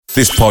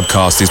This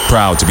podcast is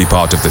proud to be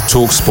part of the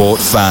talkSPORT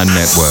Fan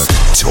Network.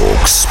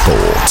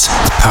 talkSPORT.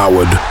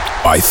 Powered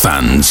by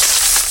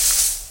fans.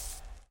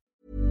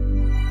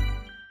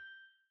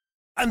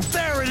 And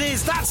there it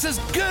is, that's as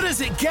good as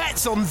it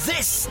gets on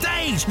this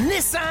stage.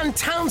 Nissan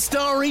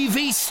Townstar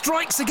EV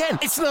strikes again.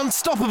 It's an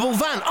unstoppable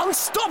van,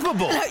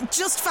 unstoppable.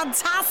 Just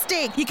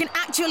fantastic. You can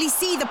actually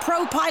see the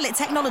Pro Pilot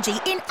technology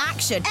in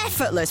action.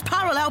 Effortless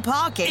parallel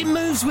parking. It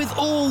moves with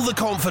all the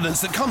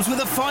confidence that comes with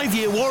a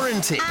 5-year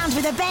warranty. And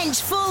with a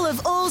bench full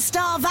of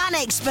all-star van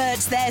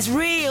experts, there's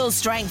real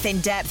strength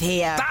in depth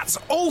here. That's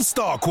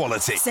all-star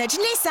quality. Search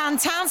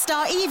Nissan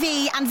Townstar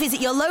EV and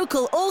visit your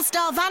local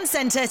all-star van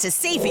centre to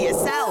see for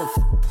yourself.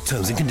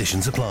 Terms and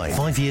conditions apply.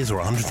 5 years or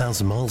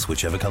 100,000 miles,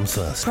 whichever comes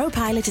first. Pro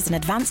Pilot is an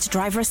advanced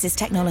driver assist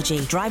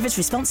technology. Driver's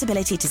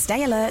responsibility to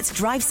stay alert,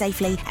 drive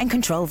safely, and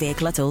control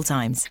vehicle at all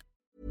times.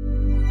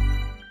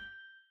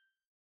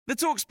 The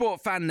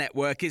talkSPORT Fan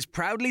Network is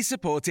proudly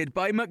supported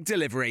by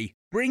McDelivery,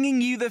 bringing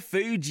you the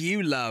food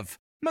you love.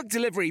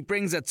 McDelivery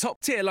brings a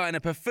top-tier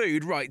lineup of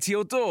food right to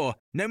your door.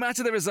 No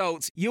matter the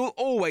result, you'll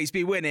always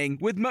be winning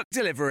with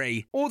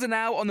McDelivery. Order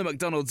now on the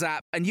McDonald's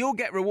app and you'll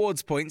get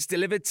rewards points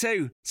delivered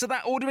too. So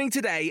that ordering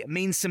today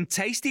means some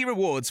tasty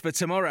rewards for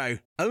tomorrow.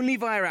 Only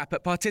via app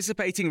at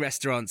participating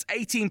restaurants.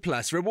 18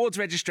 plus. Rewards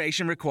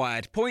registration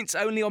required. Points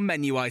only on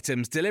menu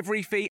items.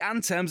 Delivery fee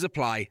and terms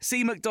apply.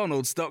 See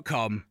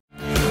mcdonalds.com.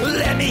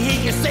 Let me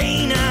hear you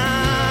say now.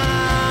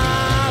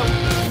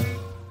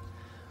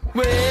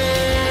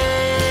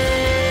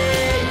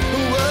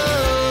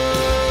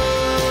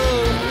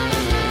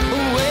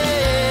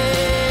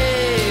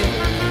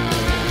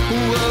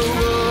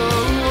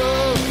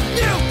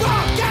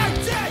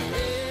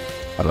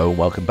 Hello and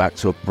welcome back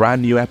to a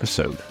brand new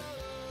episode,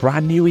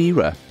 brand new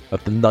era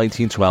of the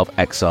 1912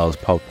 Exiles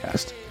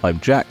podcast.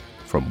 I'm Jack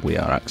from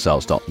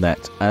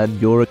weareexiles.net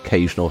and your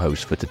occasional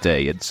host for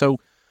today. And so,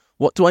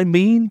 what do I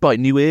mean by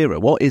new era?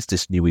 What is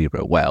this new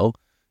era? Well,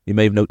 you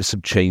may have noticed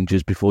some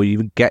changes before you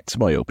even get to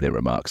my opening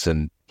remarks.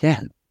 And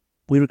yeah,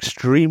 we're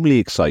extremely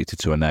excited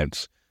to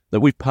announce that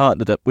we've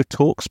partnered up with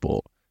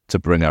talkSPORT to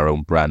bring our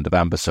own brand of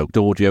amber-soaked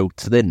audio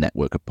to their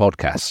network of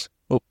podcasts.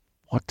 Well,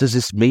 what does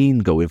this mean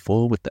going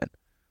forward then?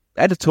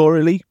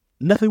 Editorially,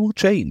 nothing will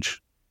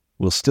change.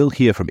 We'll still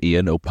hear from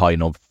Ian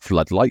opine on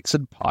floodlights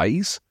and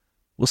pies.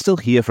 We'll still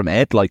hear from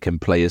Ed liking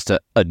players to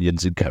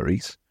onions and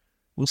curries.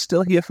 We'll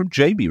still hear from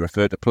Jamie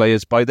refer to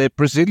players by their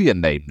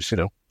Brazilian names,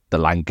 the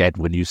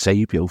Langedwin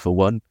Eusebio for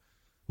one.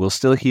 We'll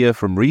still hear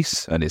from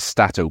Reese and his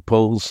stato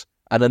pulls.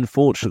 And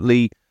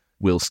unfortunately,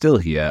 we'll still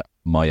hear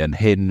my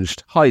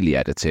unhinged, highly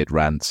edited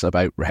rants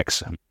about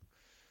Wrexham.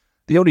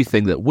 The only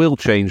thing that will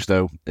change,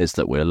 though, is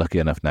that we're lucky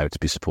enough now to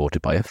be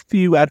supported by a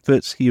few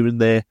adverts here and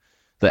there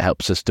that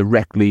helps us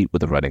directly with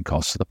the running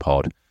costs of the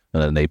pod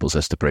and enables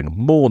us to bring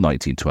more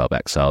 1912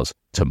 Exiles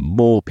to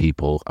more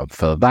people. And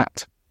for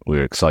that,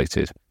 we're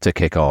excited to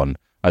kick on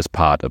as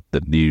part of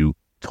the new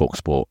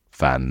talkSPORT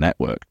Fan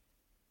Network.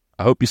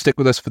 I hope you stick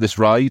with us for this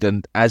ride,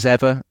 and as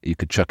ever, you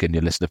can chuck in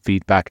your listener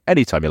feedback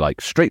anytime you like,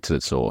 straight to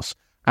the source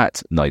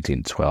at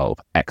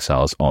 1912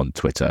 Exiles on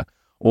Twitter,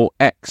 or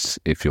X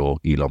if you're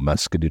Elon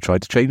Musk and you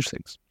tried to change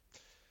things.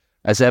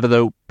 As ever,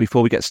 though,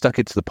 before we get stuck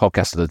into the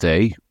podcast of the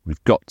day,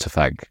 we've got to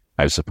thank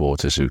our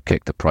supporters who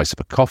kick the price of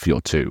a coffee or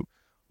two,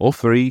 or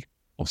 3,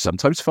 or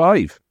sometimes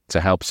 5,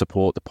 to help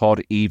support the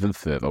pod even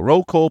further.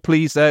 Roll call,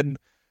 please, then.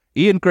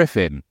 Ian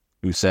Griffin,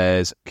 who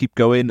says, keep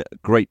going,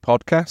 great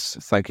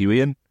podcasts. Thank you,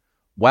 Ian.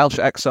 Welsh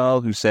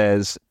Exile, who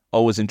says,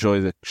 always enjoy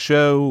the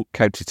show,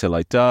 County Till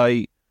I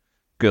Die.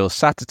 Girls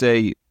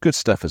Saturday, good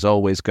stuff as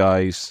always,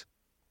 guys.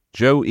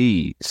 Joe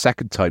E,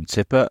 second time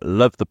tipper,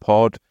 love the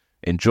pod,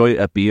 enjoy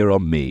a beer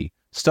on me.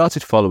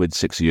 Started following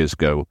 6 years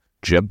ago,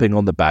 jumping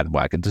on the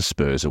bandwagon to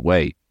Spurs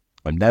away.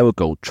 I'm now a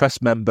Gold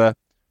Trust member,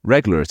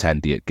 regular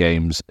attendee at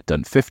games,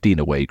 done 15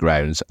 away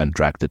grounds and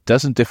dragged a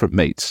dozen different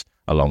mates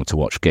along to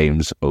watch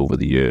games over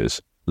the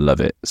years. Love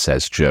it,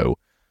 says Joe.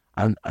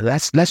 And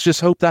let's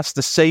just hope that's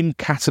the same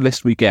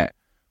catalyst we get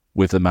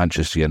with the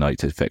Manchester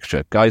United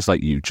fixture. Guys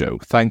like you, Joe.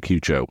 Thank you,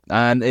 Joe.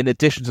 And in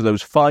addition to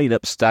those fine,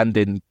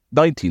 upstanding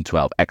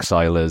 1912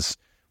 Exilers,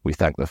 we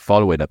thank the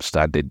following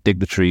upstanding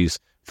dignitaries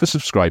for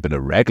subscribing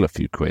a regular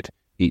few quid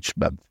each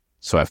month.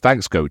 So our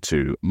thanks go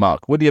to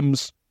Mark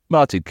Williams,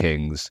 Martin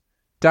Kings,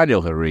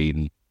 Daniel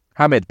Hareen,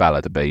 Hamid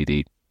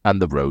Baladabadi,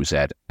 and the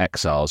Rosed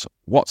Exiles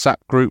WhatsApp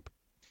group.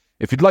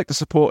 If you'd like to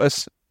support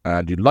us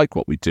and you like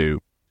what we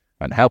do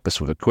and help us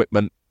with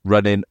equipment,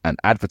 running and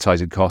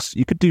advertising costs,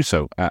 you could do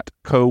so at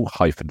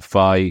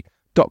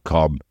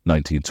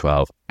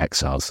ko-fi.com/1912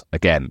 Exiles.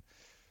 Again,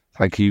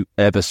 thank you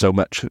ever so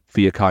much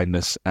for your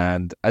kindness.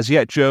 And as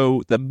yet,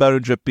 Joe, the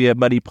Murringer Beer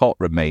Money Pot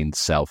remains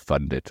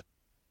self-funded.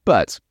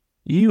 But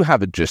you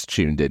haven't just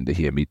tuned in to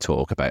hear me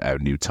talk about our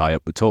new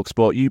tie-up with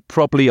talkSPORT. You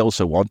probably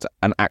also want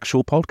an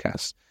actual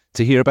podcast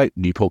to hear about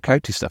Newport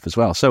County stuff as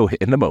well. So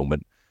in a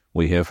moment,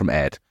 we hear from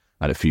Ed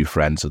and a few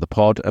friends of the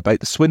pod about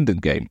the Swindon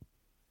game.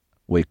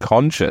 We're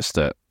conscious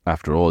that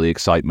after all the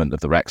excitement of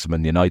the Wrexham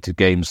and United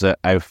games, that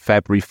our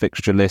February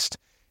fixture list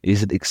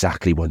isn't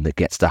exactly one that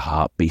gets the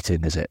heart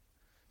beating, is it?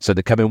 So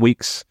the coming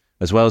weeks,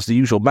 as well as the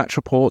usual match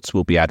reports,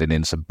 we'll be adding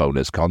in some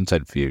bonus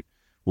content for you.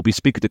 We'll be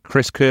speaking to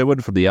Chris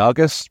Kerwin from the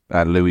Argus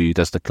and Louis, who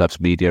does the club's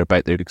media,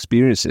 about their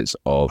experiences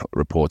of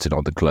reporting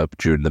on the club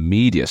during the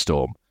media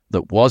storm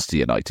that was the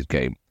United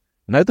game,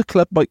 and how the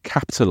club might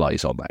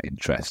capitalise on that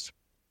interest.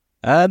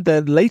 And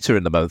then later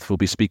in the month, we'll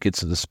be speaking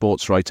to the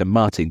sports writer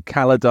Martin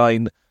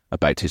Calladine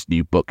about his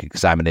new book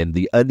examining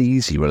the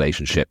uneasy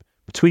relationship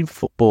between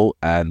football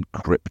and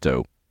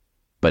crypto.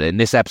 But in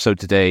this episode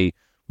today,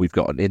 we've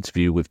got an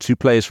interview with two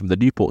players from the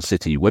Newport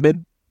City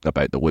Women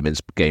about the women's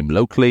game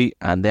locally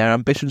and their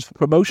ambitions for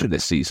promotion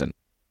this season.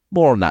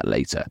 More on that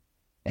later.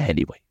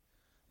 Anyway,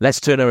 let's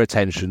turn our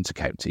attention to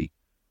County.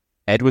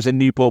 Ed was in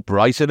Newport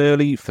bright and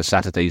early for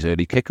Saturday's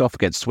early kick-off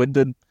against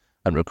Swindon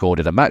and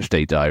recorded a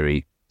matchday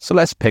diary, so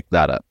let's pick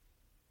that up.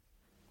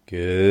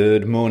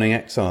 Good morning,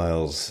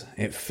 Exiles.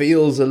 It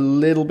feels a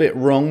little bit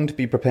wrong to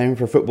be preparing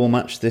for a football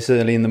match this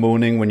early in the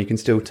morning when you can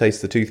still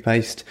taste the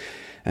toothpaste.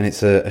 And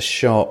it's a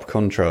sharp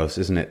contrast,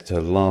 isn't it,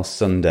 to last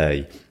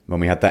Sunday when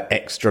we had that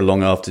extra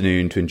long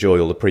afternoon to enjoy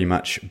all the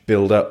pre-match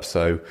build-up.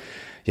 So,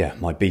 yeah,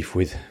 my beef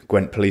with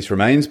Gwent Police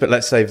remains, but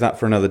let's save that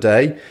for another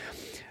day.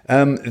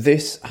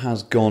 This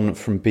has gone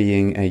from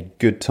being a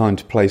good time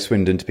to play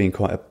Swindon to being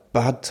quite a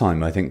bad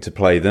time, I think, to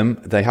play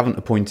them. They haven't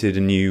appointed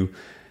a new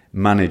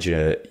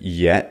manager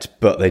yet,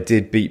 but they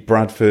did beat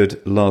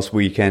Bradford last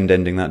weekend,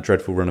 ending that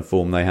dreadful run of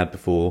form they had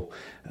before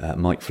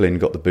Mike Flynn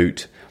got the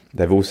boot.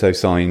 They've also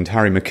signed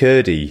Harry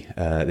McCurdy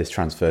this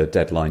transfer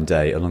deadline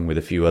day, along with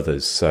a few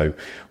others, so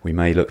we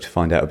may look to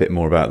find out a bit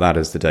more about that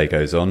as the day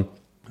goes on.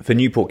 For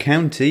Newport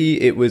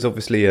County, it was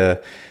obviously a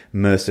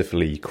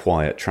mercifully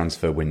quiet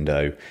transfer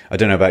window. I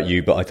don't know about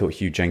you, but I thought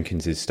Hugh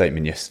Jenkins'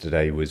 statement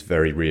yesterday was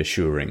very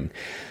reassuring.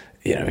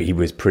 You know, he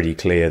was pretty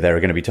clear there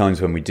are going to be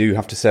times when we do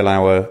have to sell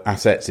our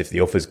assets if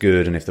the offer's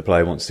good and if the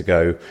player wants to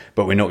go,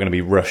 but we're not going to be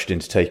rushed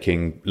into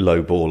taking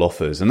low ball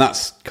offers. And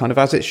that's kind of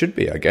as it should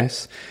be, I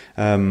guess.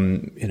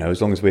 You know,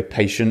 as long as we're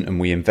patient and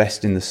we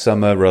invest in the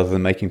summer rather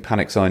than making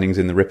panic signings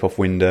in the rip-off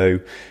window,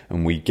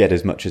 and we get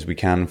as much as we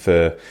can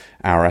for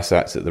our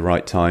assets at the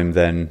right time,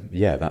 then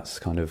yeah,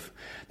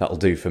 that'll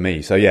do for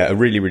me. So yeah, a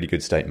really, really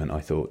good statement, I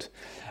thought.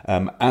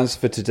 As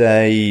for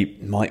today,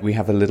 might we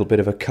have a little bit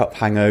of a cup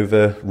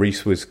hangover?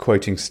 Reece was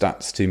quoting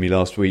stats to me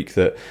last week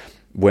that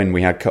when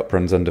we had cup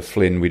runs under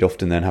Flynn, we'd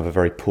often then have a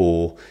very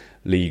poor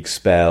league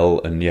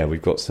spell. And yeah,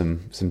 we've got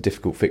some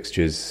difficult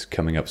fixtures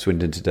coming up.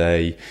 Swindon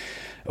today,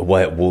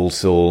 away at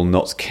Walsall,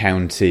 Notts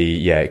County.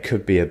 Yeah, it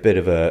could be a bit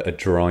of a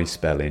dry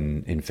spell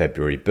in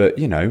February. But,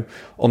 you know,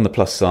 on the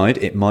plus side,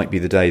 it might be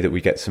the day that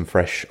we get some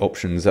fresh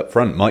options up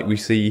front. Might we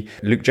see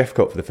Luke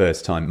Jeffcott for the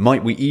first time?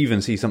 Might we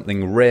even see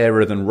something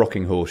rarer than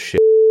rocking horse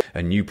shit?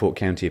 A Newport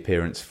County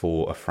appearance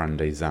for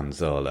Afrande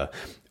Zanzala.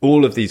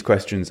 All of these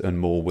questions and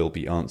more will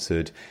be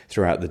answered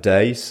throughout the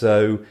day.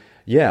 So,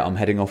 yeah, I'm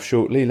heading off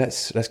shortly.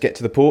 Let's get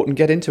to the port and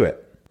get into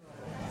it.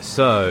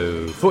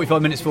 So,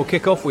 45 minutes before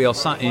kick-off, we are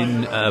sat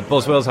in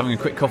Boswell's having a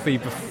quick coffee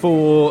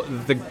before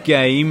the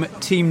game.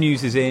 Team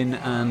news is in,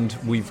 and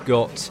we've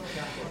got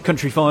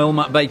Country File.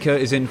 Matt Baker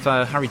is in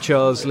for Harry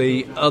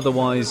Charsley.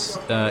 Otherwise,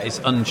 it's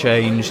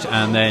unchanged.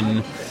 And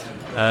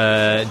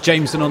then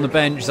Jameson on the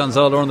bench,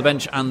 Zanzala on the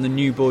bench, and the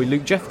new boy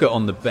Luke Jeffcott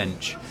on the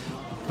bench.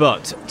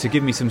 But to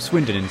give me some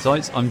Swindon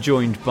insights, I'm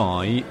joined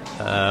by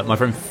my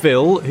friend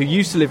Phil, who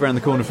used to live around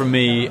the corner from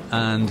me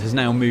and has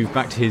now moved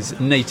back to his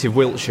native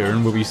Wiltshire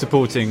and will be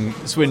supporting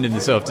Swindon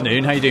this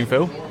afternoon. How are you doing,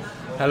 Phil?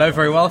 Hello,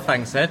 very well,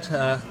 thanks, Ed.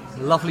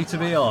 Lovely to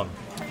be on.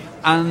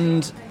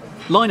 And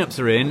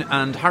lineups are in,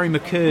 and Harry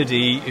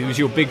McCurdy, who's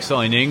your big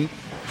signing,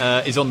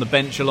 is on the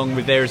bench along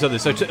with various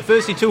others. So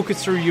firstly, talk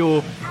us through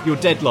your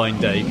deadline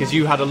day, because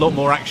you had a lot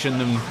more action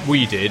than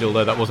we did,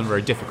 although that wasn't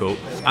very difficult,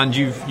 and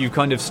you've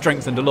kind of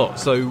strengthened a lot.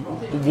 So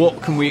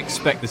what can we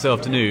expect this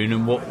afternoon,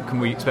 and what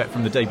can we expect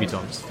from the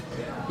debutants?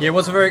 Yeah, it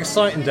was a very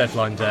exciting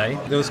deadline day.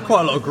 There was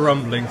quite a lot of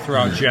grumbling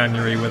throughout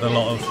January with a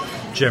lot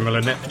of general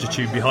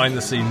ineptitude behind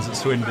the scenes at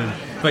Swindon.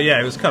 But yeah,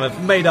 it was kind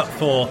of made up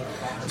for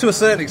to a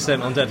certain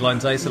extent on deadline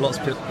day, so lots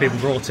of people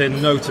brought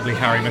in, notably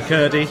Harry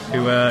McCurdy,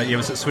 who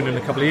was at Swindon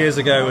a couple of years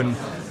ago and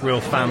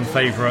real fan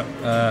favourite.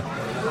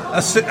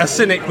 A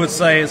cynic would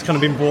say it's kind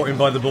of been brought in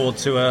by the board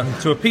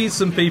to appease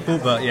some people,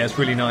 but yeah, it's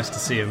really nice to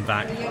see him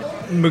back.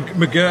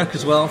 McGurk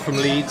as well from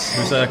Leeds,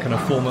 who's a kind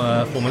of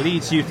former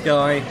Leeds youth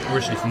guy,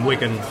 originally from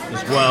Wigan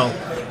as well.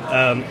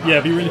 Yeah,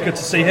 it'd be really good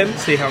to see him,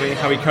 see how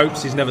he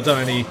copes. He's never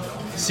done any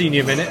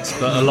senior minutes,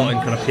 but a lot in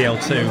kind of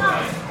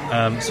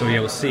PL2. So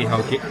yeah, we'll see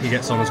how he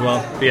gets on as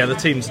well. But yeah, the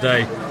team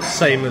today,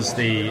 same as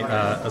the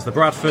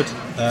Bradford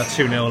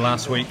 2-0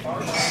 last week,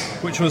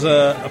 which was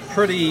a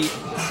pretty,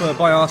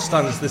 by our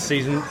standards this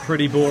season,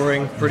 pretty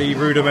boring, pretty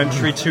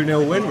rudimentary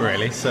 2-0 win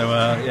really. So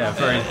yeah,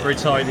 very very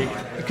tidy.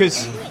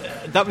 Because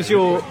that was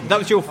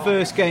your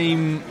first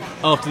game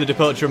after the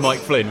departure of Mike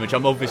Flynn, which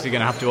I'm obviously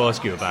going to have to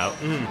ask you about.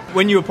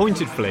 When you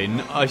appointed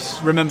Flynn, I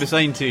remember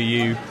saying to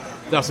you,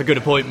 that's a good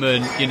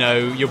appointment, you know,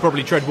 you'll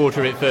probably tread water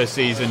a bit first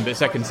season, but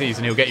second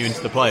season he'll get you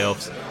into the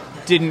playoffs.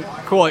 Didn't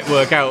quite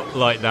work out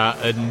like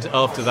that, and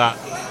after that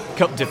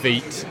cup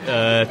defeat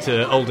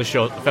to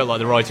Aldershot felt like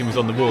the writing was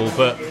on the wall,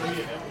 but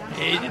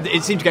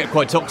it seemed to get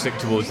quite toxic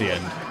towards the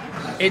end.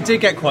 It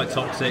did get quite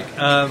toxic.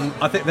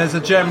 I think there's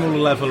a general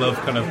level of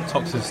kind of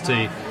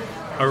toxicity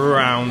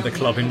around the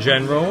club in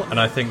general, and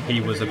I think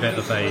he was a bit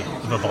of a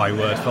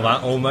byword for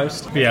that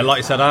almost. But yeah, like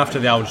you said, after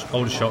the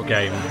Aldershot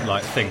game,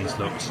 like things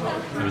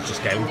it was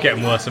just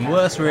getting worse and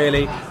worse,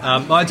 really.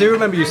 But I do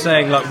remember you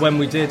saying, like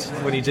when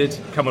he did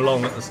come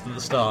along at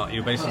the start,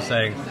 you were basically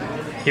saying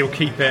he'll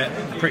keep it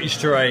pretty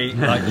straight,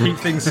 like keep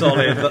things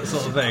solid, that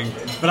sort of thing.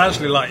 But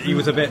actually, like he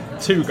was a bit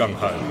too gung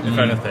ho, if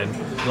anything,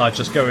 like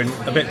just going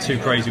a bit too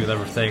crazy with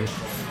everything.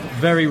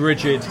 Very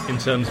rigid in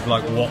terms of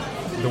like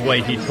the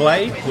way he'd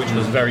play, which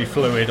was very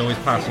fluid, always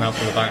passing out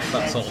from the back,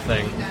 that sort of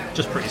thing.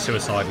 Just pretty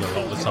suicidal a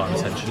lot of the time,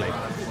 essentially.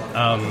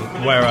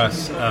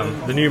 Whereas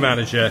the new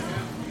manager,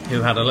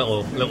 who had a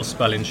little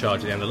spell in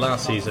charge at the end of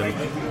last season,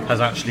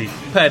 has actually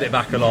pared it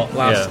back a lot.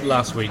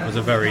 Last week was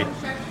a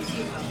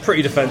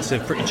pretty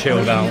defensive, pretty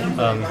chilled out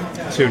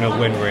 2-0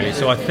 win, really.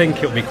 So I think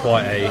it'll be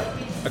quite a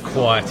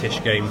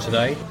quietish game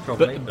today,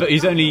 probably. But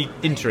he's only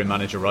interim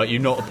manager, right?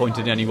 You've not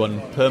appointed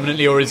anyone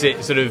permanently, or is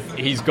it sort of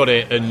he's got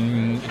it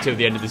until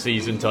the end of the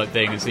season type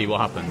thing and see what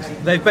happens?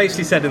 They've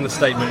basically said in the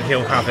statement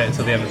he'll have it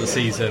until the end of the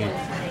season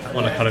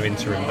on a kind of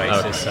interim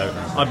basis. Okay.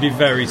 So I'd be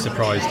very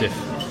surprised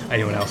if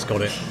anyone else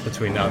got it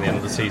between now and the end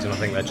of the season. I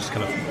think they're just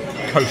kind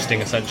of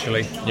coasting,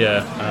 essentially.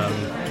 Yeah.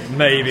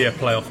 Maybe a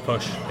playoff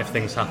push if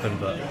things happen,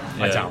 but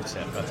I doubt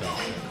it.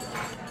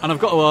 And I've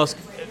got to ask,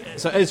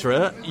 so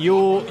Ezra,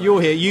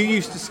 you're here. You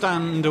used to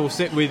stand or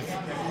sit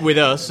with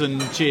us and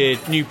cheer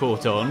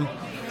Newport on.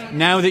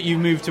 Now that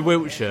you've moved to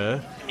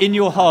Wiltshire, in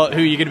your heart,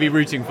 who are you going to be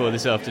rooting for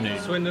this afternoon?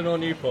 Swindon or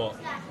Newport?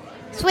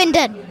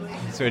 Swindon.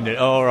 Swindon.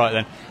 All right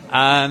then.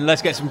 And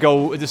let's get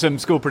some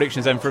score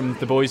predictions then from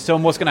the boys.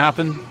 Tom, what's going to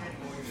happen?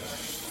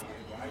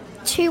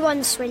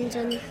 2-1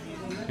 Swindon.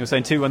 You're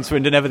saying 2-1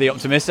 Swindon, ever the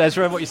optimist.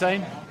 Ezra, what are you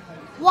saying?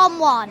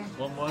 1-1.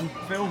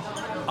 1-1. Phil?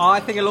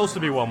 I think it'll also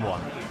be 1-1.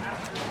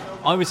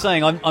 I was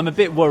saying I'm a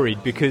bit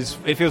worried because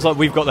it feels like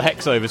we've got the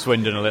hex over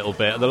Swindon a little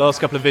bit. The last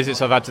couple of visits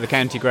I've had to the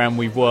county ground,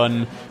 we've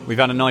won. We've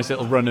had a nice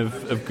little run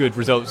of good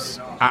results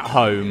at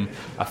home.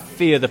 I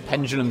fear the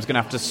pendulum's going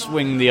to have to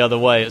swing the other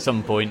way at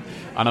some point,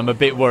 and I'm a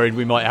bit worried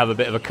we might have a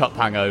bit of a cup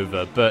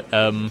hangover. But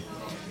I'll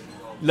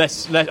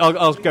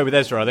go with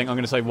Ezra. I think I'm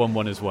going to say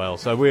 1-1 as well.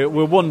 So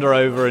we'll wander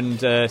over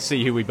and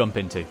see who we bump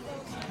into.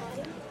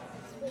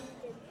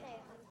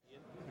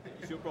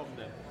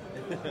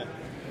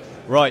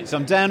 Right, so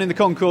I'm down in the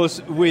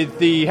concourse with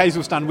the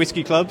Hazelstand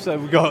Whisky Club. So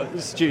we've got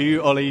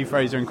Stu, Ollie,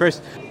 Fraser and Chris.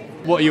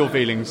 What are your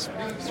feelings,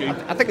 Stu?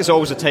 I think it's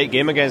always a tight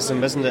game against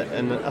them, isn't it?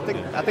 And I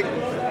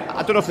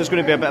don't know if there's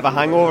going to be a bit of a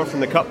hangover from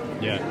the cup.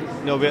 Yeah.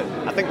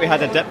 I think we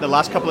had a dip the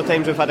last couple of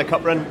times we've had a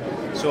cup run.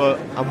 So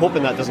I'm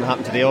hoping that doesn't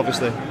happen today,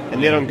 obviously.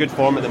 And they're on good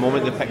form at the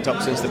moment. They've picked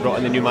up since they brought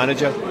in the new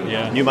manager.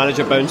 Yeah. New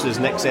manager bounce, as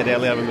Nick said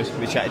earlier when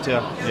we chatted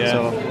to her. Yeah.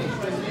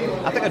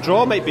 So I think a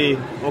draw might be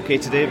okay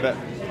today, but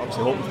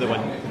obviously hoping for the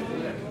win.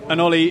 And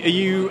Ollie, are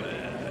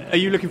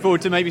you looking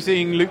forward to maybe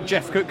seeing Luke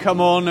Jeffcoat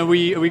come on? Are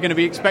we going to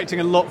be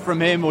expecting a lot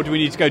from him, or do we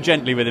need to go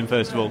gently with him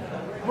first of all?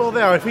 Well,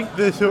 I think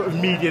the sort of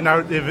media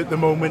narrative at the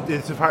moment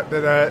is the fact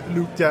that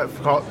Luke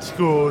Jeffcoat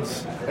scored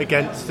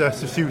against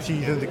us a few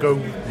seasons ago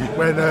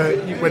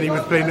when he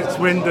was playing at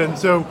Swindon.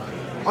 So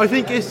I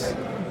think it's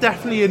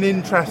definitely an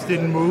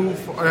interesting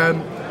move.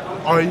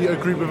 I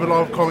agree with a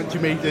lot of comments you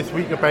made this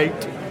week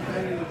about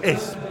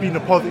it's been a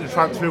positive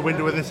transfer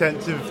window in the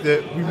sense of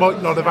that we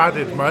might not have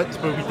added much,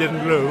 but we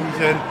didn't lose.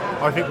 And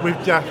I think with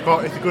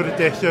Jeffcoat, it's a good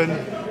addition.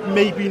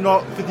 Maybe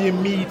not for the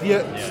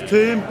immediate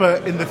term,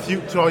 but in the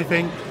future, I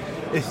think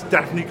it's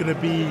definitely going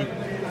to be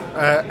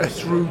a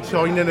shrewd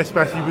signing,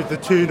 especially with the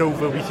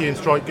turnover we see in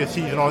strikers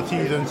season on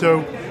season.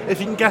 So if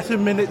he can get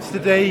some minutes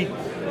today,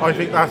 I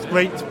think that's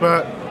great,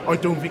 but I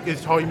don't think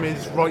his time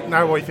is right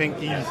now. I think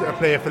he's a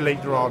player for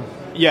later on.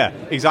 Yeah,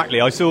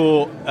 exactly. I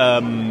saw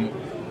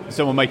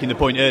someone making the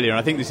point earlier, and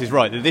I think this is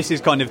right, that this is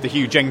kind of the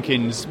Hugh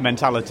Jenkins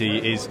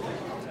mentality, is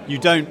you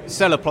don't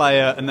sell a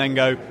player and then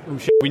go, oh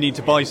shit, we need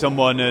to buy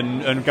someone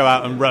and go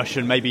out and rush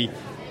and maybe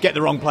get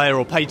the wrong player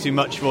or pay too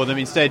much for them.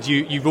 Instead,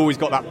 you've always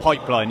got that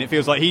pipeline. It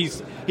feels like he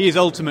is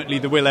ultimately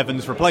the Will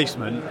Evans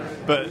replacement,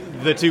 but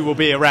the two will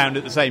be around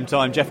at the same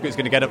time. Jeffcoat's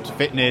going to get up to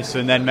fitness,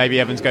 and then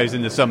maybe Evans goes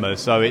in the summer.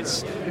 So it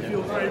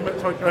feels very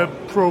much like a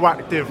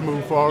proactive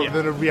move rather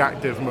than a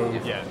reactive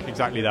move. Yeah,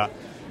 exactly that.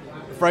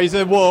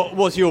 Fraser,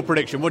 what's your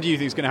prediction? What do you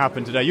think is going to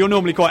happen today? You're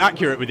normally quite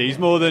accurate with these,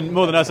 more than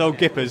us old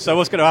gippers. So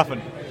what's going to happen?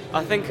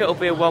 I think it'll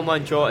be a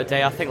 1-1 draw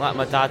today. I think, like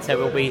my dad said,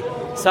 we'll be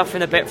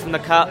suffering a bit from the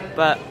cup,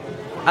 but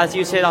as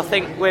you said, I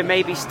think we're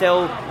maybe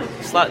still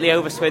slightly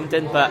over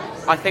Swindon, but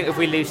I think if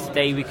we lose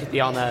today, we could be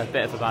on a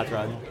bit of a bad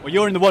run. Well,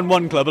 you're in the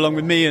 1-1 club along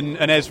with me and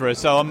Ezra,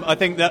 so I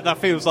think that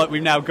feels like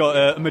we've now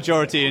got a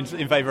majority in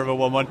favour of a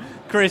 1-1.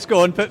 Chris,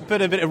 go on,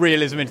 put a bit of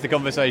realism into the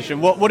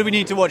conversation. What do we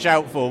need to watch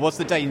out for? What's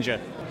the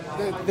danger?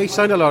 They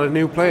signed a lot of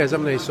new players,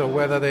 haven't they? So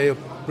whether they'll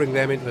bring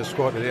them into the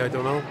squad today, I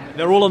don't know.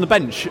 They're all on the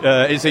bench,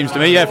 it seems to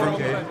me. Yeah,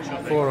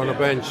 4 on the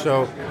bench,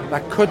 so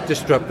that could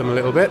disrupt them a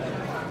little bit.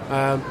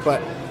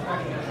 But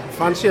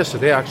fancy us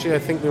today, actually. I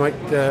think we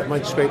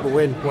might scrape a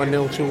win,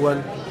 1-0,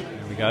 2-1.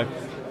 There we go.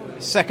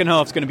 Second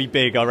half's going to be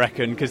big, I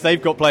reckon, because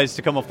they've got players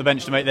to come off the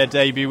bench to make their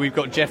debut. We've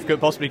got Jeff Cook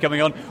possibly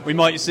coming on. We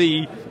might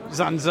see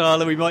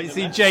Zanzala, we might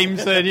see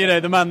Jameson,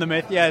 the man, the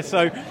myth. Yeah,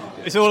 so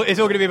it's all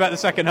going to be about the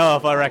second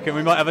half, I reckon.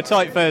 We might have a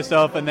tight first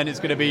half, and then it's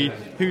going to be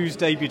whose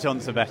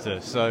debutants are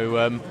better.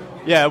 So,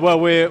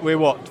 we're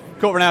what,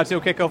 quarter of an hour till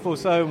kick-off or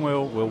so, and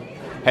we'll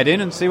head in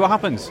and see what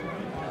happens.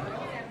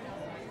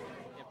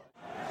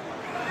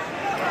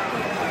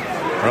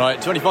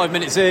 Right, 25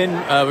 minutes in,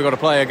 we've got a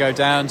player go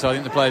down, so I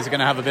think the players are going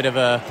to have a bit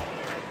of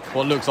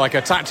what looks like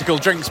a tactical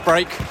drinks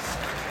break.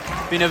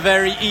 Been a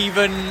very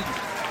even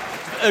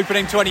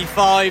opening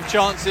 25,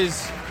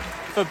 chances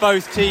for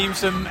both teams,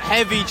 some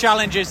heavy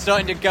challenges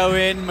starting to go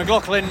in.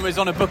 McLaughlin was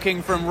on a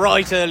booking from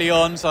right early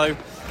on, so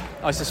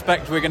I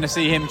suspect we're going to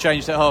see him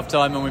changed at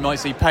half-time, and we might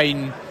see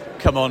Payne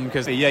come on,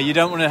 because you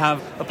don't want to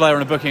have a player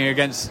on a booking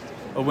against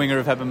a winger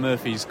of Heban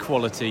Murphy's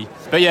quality.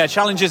 But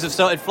challenges have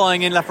started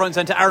flying in left, right and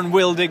centre. Aaron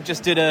Wildig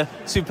just did a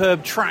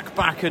superb track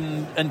back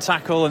and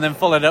tackle, and then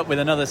followed up with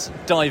another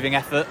diving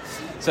effort.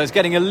 So it's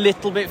getting a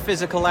little bit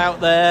physical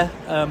out there.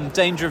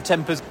 Danger of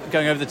tempers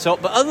going over the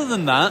top. But other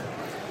than that,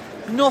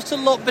 not a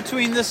lot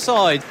between the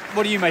sides.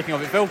 What are you making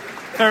of it, Phil?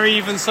 Very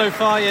even so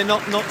far,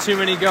 not too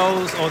many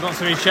goals or not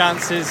too many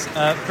chances.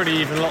 Pretty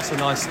even, lots of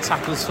nice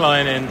tackles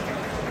flying in.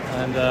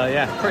 And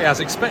pretty as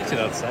expected,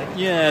 I'd say.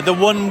 Yeah, the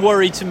one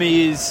worry to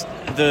me is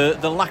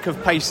the lack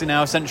of pace in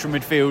our central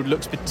midfield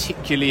looks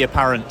particularly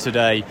apparent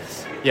today.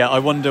 Yeah, I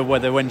wonder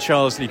whether when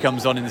Charlesley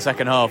comes on in the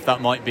second half,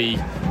 that might be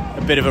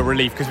a bit of a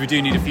relief, because we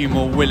do need a few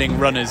more willing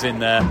runners in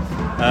there.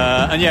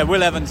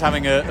 Will Evans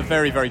having a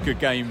very, very good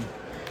game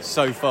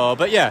so far.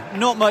 But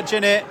not much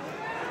in it.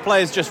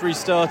 Players just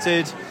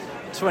restarted.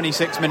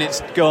 26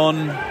 minutes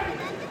gone.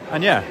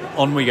 And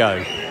on we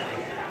go.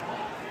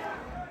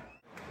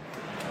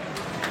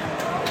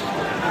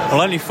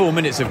 Well, only 4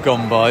 minutes have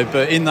gone by,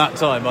 but in that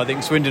time, I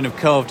think Swindon have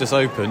carved us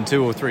open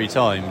 2 or 3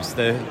 times.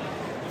 The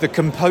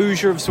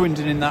composure of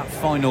Swindon in that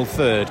final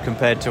third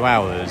compared to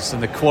ours,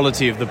 and the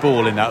quality of the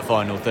ball in that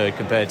final third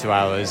compared to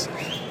ours,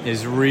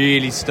 is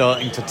really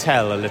starting to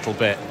tell a little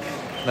bit.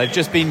 They've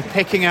just been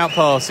picking out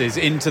passes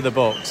into the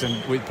box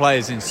and with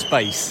players in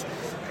space.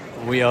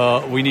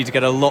 We need to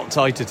get a lot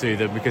tighter to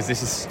them, because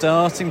this is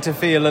starting to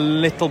feel a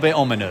little bit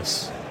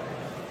ominous.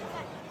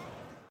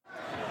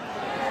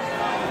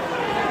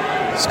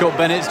 Scott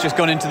Bennett's just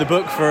gone into the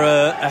book for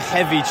a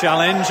heavy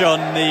challenge on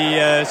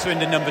the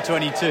Swindon number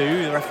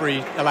 22. The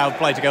referee allowed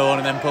play to go on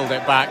and then pulled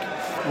it back.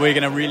 We're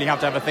going to really have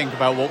to have a think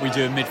about what we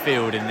do in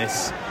midfield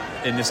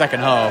in the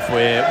second half.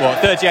 We're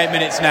 38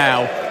 minutes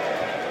now,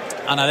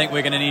 and I think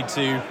we're going to need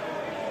to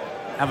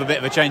have a bit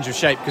of a change of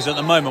shape, because at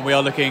the moment we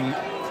are looking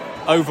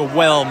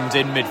overwhelmed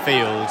in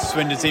midfield.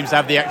 Swindon seems to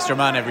have the extra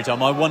man every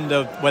time. I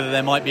wonder whether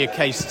there might be a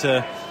case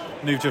to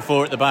move to a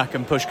 4 at the back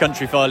and push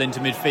Countryfile into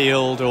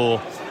midfield,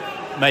 or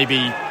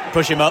maybe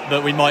push him up,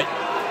 but we might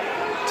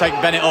take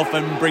Bennett off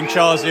and bring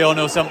Charsley on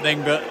or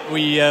something. But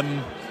we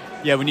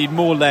need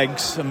more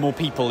legs and more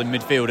people in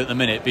midfield at the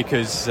minute,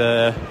 because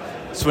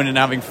Swindon are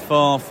having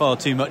far, far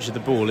too much of the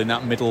ball in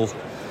that middle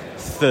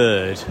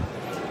third.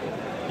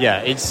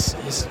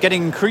 It's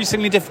getting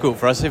increasingly difficult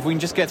for us. If we can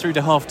just get through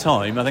to half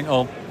time, I think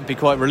I'll be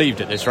quite relieved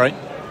at this rate.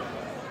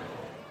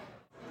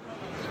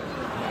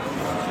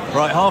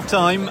 Right, half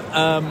time.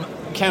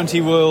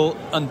 County will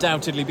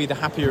undoubtedly be the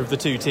happier of the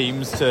 2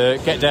 teams to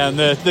get down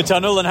the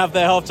tunnel and have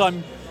their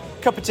half-time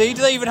cup of tea.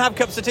 Do they even have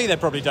cups of tea? They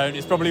probably don't.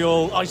 It's probably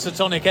all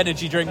isotonic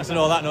energy drinks and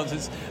all that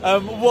nonsense.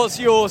 What's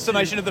your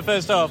summation of the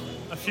first half?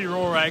 A few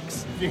raw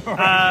eggs.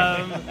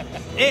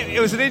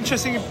 It was an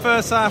interesting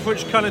first half,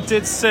 which kind of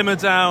did simmer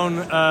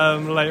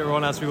down later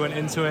on as we went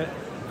into it.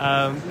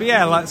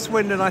 Like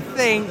Swindon, I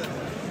think,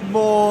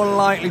 more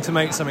likely to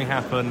make something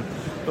happen,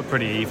 but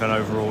pretty even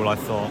overall, I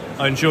thought.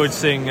 I enjoyed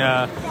seeing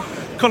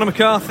Conor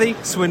McCarthy,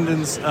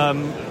 Swindon's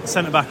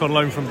centre-back on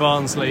loan from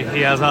Barnsley.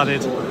 He has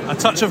added a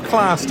touch of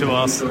class to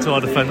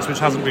our defence, which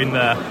hasn't been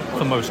there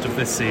for most of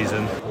this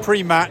season.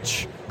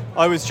 Pre-match,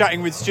 I was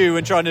chatting with Stu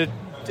and trying to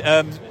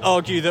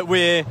argue that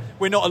we're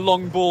not a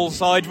long ball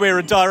side, we're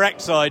a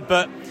direct side,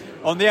 but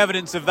on the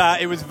evidence of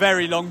that, it was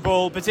very long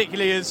ball,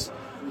 particularly as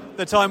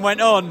the time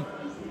went on.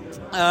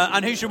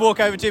 And who should walk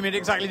over to me at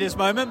exactly this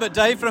moment but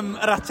Dave from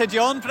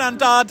Ratidion. Pna'n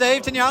da,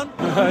 Dave, ti'n iawn?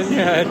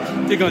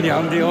 Digon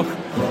iawn,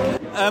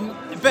 diolch.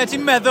 Be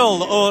ti'n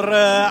meddwl o'r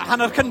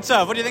hanner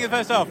cyntaf? What do you think of the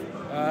first half?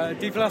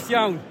 Diflas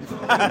iawn.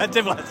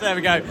 Diflas, there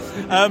we go.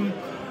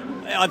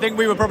 I think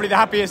we were probably the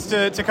happiest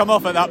to come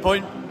off at that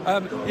point.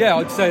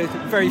 I'd say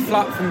very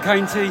flat from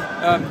County.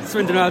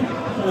 Swindon had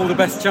all the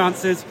best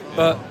chances,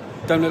 but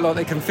don't look like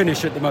they can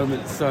finish at the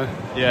moment. So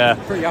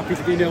pretty happy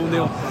to be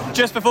 0-0.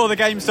 Just before the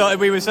game started,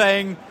 we were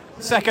saying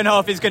second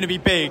half is going to be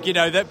big. You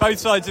know, that both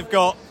sides have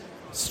got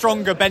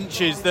stronger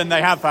benches than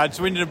they have had.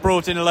 Swindon have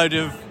brought in a load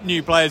of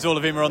new players, all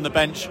of whom are on the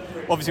bench.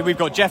 Obviously, we've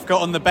got Jeff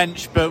on the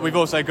bench, but we've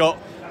also got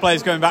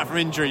players going back from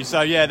injury.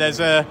 So, there's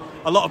a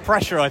lot of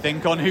pressure, I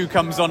think, on who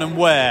comes on and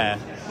where.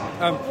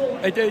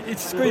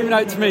 It's screaming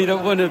out to me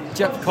that one of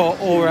Jepcott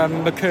or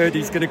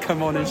McCurdy's going to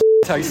come on and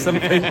taste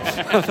something.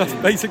 That's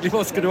basically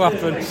what's going to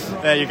happen.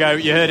 There you go.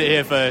 You heard it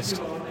here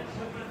first.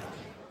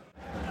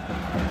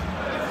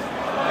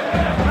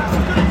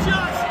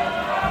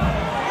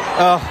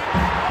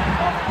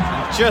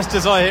 Just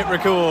as I hit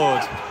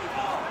record,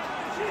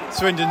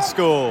 Swindon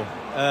score.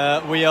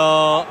 We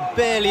are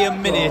barely a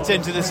minute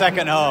into the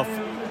second half,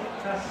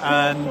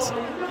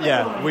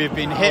 and we've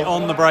been hit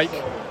on the break.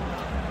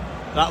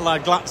 That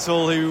lad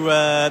Glatzel, who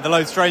the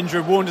Loathe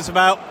Stranger had warned us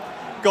about,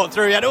 got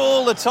through. He had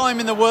all the time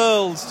in the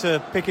world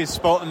to pick his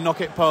spot and knock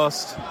it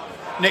past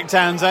Nick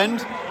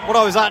Townsend. What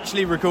I was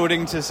actually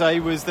recording to say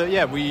was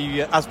that,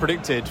 we, as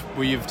predicted,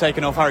 we've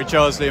taken off Harry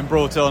Charsley and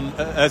brought on...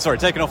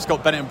 taken off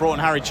Scott Bennett and brought on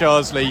Harry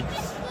Charsley.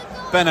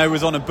 Benno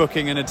was on a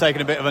booking and had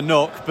taken a bit of a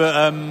knock,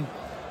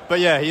 but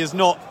he has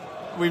not...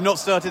 We've not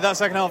started that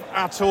second half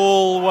at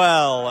all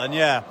well,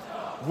 and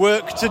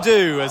work to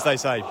do, as they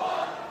say.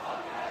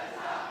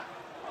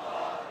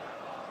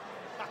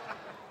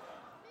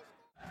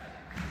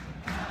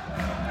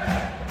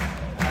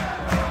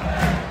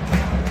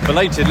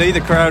 Belatedly,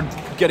 the crowd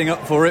getting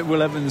up for it.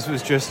 Will Evans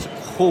was just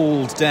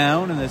hauled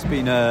down, and there's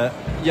been a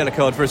yellow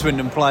card for a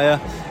Swindon player,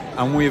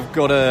 and we've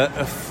got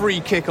a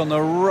free kick on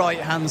the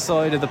right-hand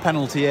side of the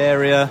penalty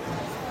area.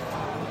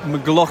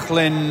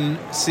 McLaughlin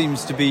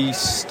seems to be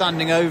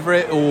standing over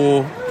it,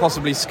 or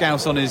possibly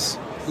Scouse on his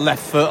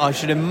left foot. I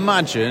should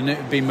imagine it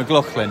would be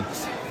McLaughlin.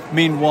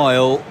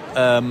 Meanwhile,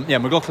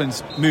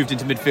 McLaughlin's moved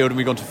into midfield, and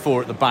we've gone to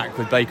 4 at the back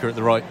with Baker at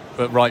the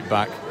right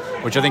back,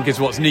 which I think is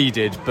what's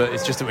needed, but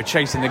it's just that we're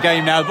chasing the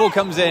game now. The ball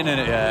comes in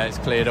and it's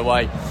cleared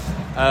away.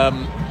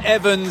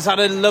 Evans had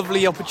a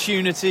lovely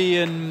opportunity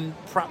and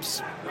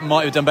perhaps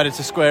might have done better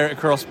to square it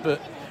across, but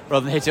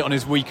rather than hit it on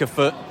his weaker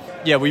foot.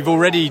 We've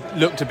already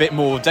looked a bit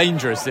more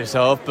dangerous this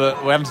half,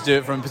 but we're having to do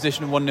it from a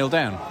position of 1-0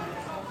 down.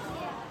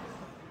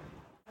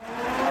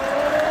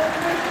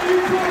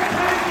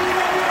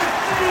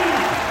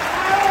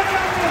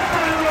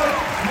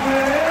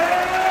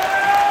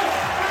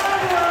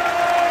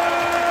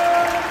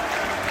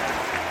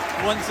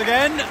 Once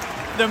again,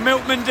 the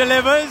milkman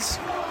delivers.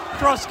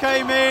 Cross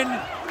came in,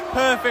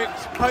 perfect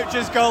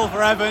poacher's goal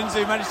for Evans,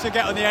 who managed to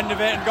get on the end of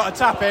it and got a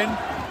tap in.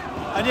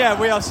 And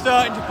we are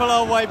starting to pull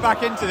our way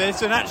back into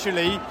this, and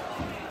actually,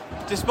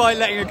 despite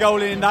letting a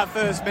goal in that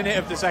first minute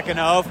of the second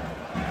half,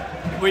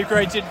 we've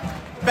created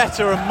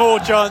better and more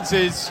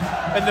chances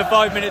in the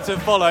 5 minutes that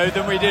followed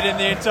than we did in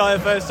the entire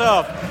first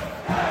half.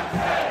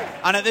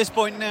 And at this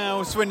point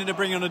now, Swindon are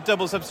bringing on a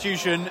double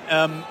substitution.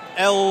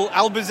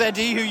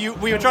 Albazedi,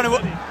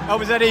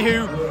 Albazedi,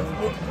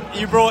 who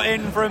you brought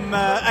in from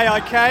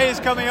AIK,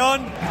 is coming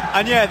on.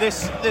 And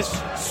this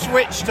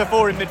switch to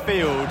 4 in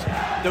midfield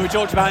that we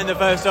talked about in the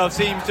first half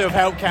seems to have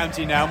helped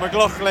County now.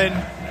 McLaughlin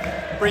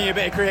bringing a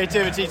bit of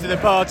creativity to the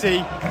party.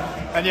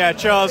 And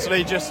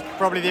Charsley just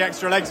probably the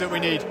extra legs that we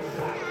need.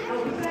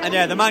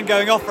 And the man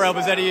going off for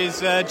Albazedi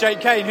is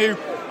Jake Kane, who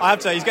I have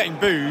to say he's getting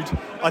booed.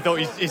 I thought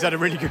he's had a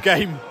really good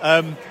game.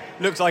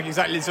 Looks like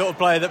exactly the sort of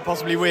player that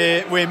possibly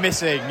we're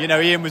missing.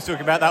 Ian was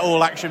talking about that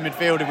all-action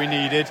midfielder we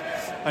needed,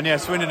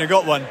 and Swindon have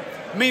got one.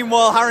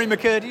 Meanwhile, Harry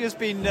McCurdy has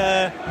been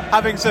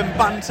having some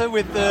banter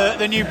with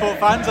the Newport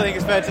fans, I think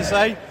it's fair to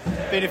say.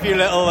 Been a few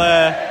little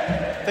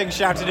things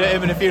shouted at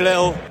him and a few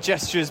little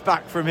gestures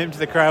back from him to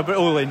the crowd, but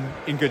all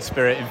in good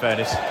spirit, in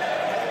fairness.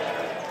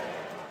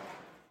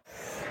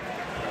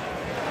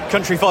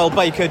 Country-file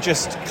Baker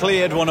just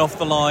cleared one off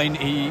the line.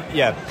 He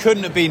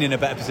couldn't have been in a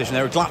better position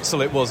there.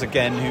 Glatzel it was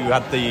again who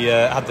had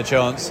the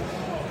chance,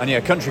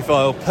 and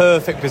Country-file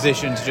perfect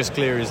position to just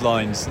clear his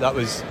lines. That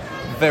was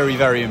very,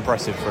 very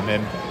impressive from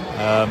him.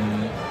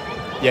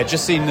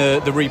 Just seen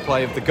the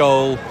replay of the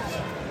goal.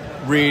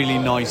 Really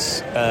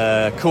nice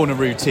corner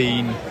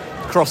routine,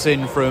 cross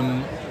in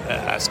from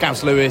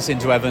Scouse Lewis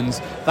into Evans.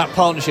 That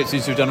partnership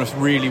seems to have done us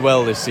really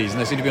well this season.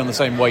 They seem to be on the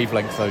same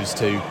wavelength, those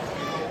two.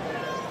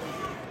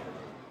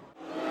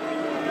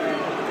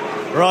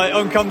 Right,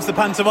 on comes the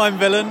pantomime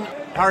villain,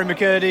 Harry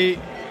McCurdy,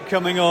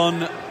 coming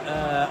on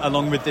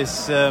along with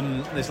this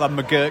lad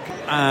McGurk,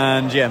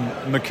 and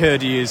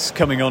McCurdy is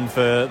coming on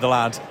for the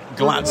lad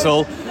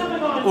Glatzel.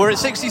 We're at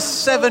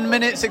 67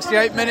 minutes,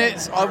 68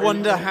 minutes. I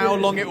wonder how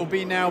long it will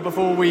be now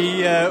before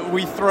we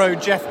throw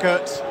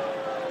Jeffcott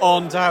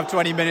on to have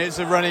 20 minutes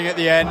of running at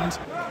the end.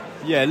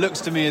 It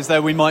looks to me as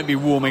though we might be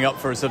warming up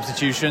for a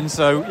substitution.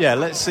 So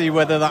let's see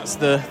whether that's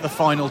the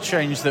final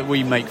change that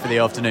we make for the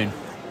afternoon.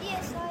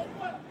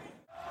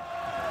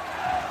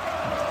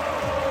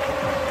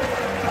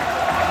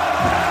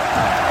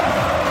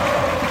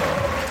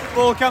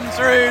 Ball comes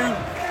through,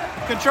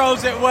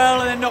 controls it well,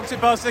 and then knocks it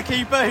past the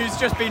keeper, who's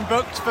just been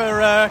booked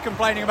for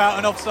complaining about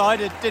an offside.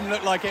 It didn't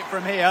look like it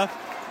from here.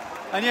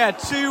 And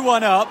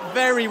 2-1 up,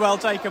 very well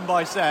taken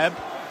by Seb.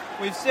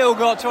 We've still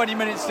got 20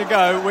 minutes to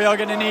go. We are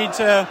going to need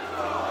to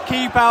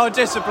keep our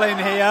discipline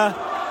here.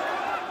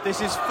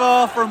 This is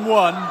far from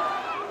one.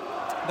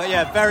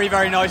 But very,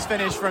 very nice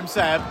finish from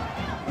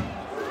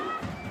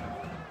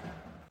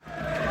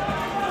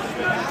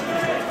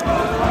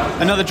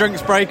Another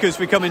drinks break as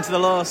we come into the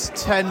last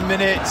 10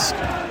 minutes.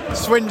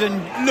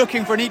 Swindon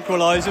looking for an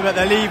equaliser, but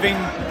they're leaving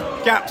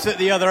gaps at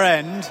the other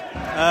end.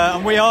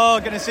 And we are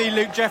going to see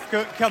Luke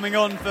Jeffcook coming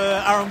on for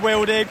Aaron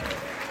Wildig.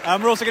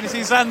 We're also going to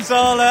see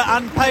Zanzala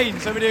and Payne,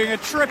 so we're doing a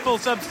triple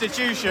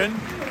substitution.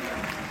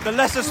 The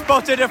lesser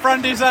spotted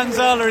Afrandi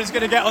Zanzala is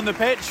going to get on the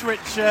pitch,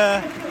 which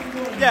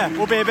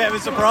will be a bit of a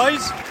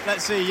surprise.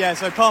 Let's see,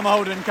 so Palmer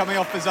Holden coming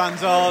off for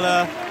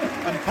Zanzala,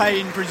 and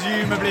Payne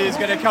presumably is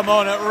going to come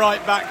on at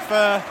right back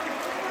for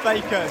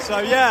Baker.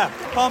 So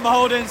Palmer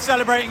Holden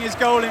celebrating his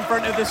goal in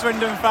front of the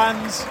Swindon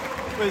fans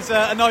was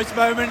a nice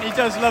moment. He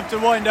does love to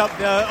wind up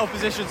the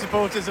opposition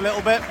supporters a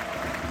little bit.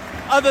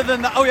 Other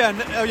than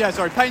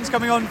that, Payne's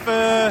coming on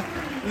for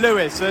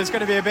Lewis, so there's going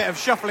to be a bit of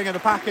shuffling of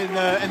the pack in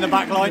the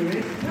back line.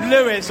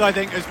 Lewis, I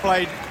think, has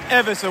played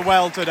ever so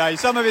well today.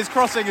 Some of his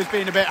crossing has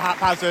been a bit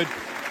haphazard,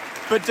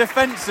 but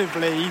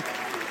defensively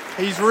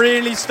he's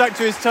really stuck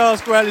to his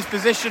task well. His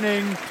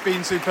positioning's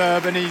been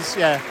superb, and he's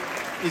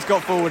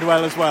got forward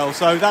well as well,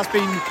 so that's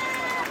been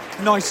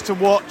nice to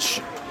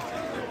watch.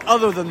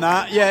 Other than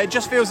that, it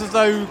just feels as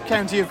though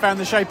County have found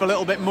the shape a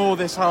little bit more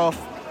this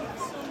half.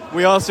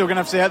 We are still going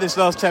to have to see out this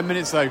last 10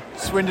 minutes though.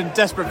 Swindon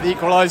desperate for the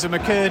equaliser.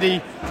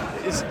 McCurdy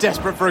is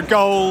desperate for a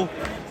goal.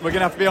 We're going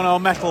to have to be on our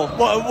mettle.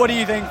 What do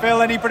you think,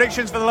 Phil? Any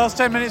predictions for the last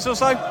 10 minutes or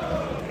so?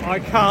 I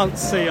can't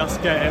see us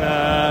getting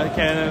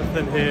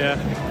anything here,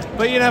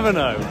 but you never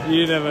know.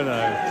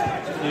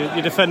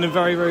 You're defending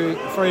very, very,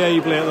 very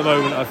ably at the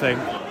moment, I think.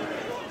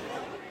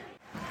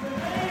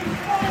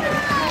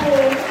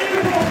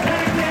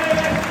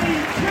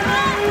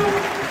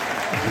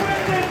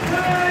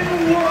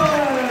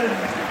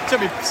 Took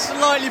me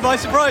slightly by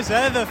surprise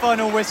there, the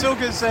final whistle,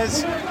 because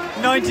there's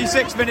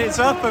 96 minutes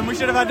up and we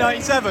should have had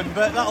 97,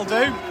 but that'll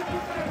do.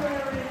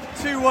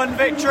 2-1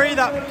 victory,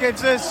 that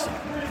gives us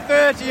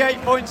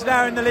 38 points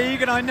now in the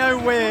league, and I know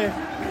we're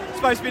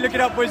supposed to be looking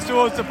upwards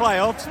towards the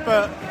playoffs,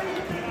 but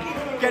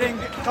getting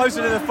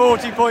closer to the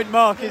 40-point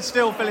mark is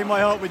still filling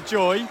my heart with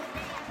joy.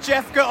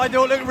 Jeffcook, I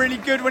thought, looked really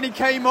good when he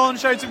came on,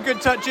 showed some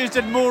good touches,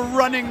 did more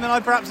running than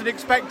I perhaps had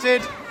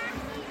expected.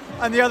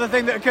 And the other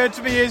thing that occurred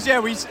to me is,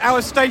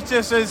 our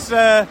status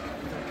as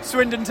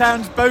Swindon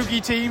Town's bogey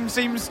team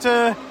seems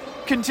to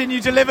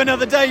continue to live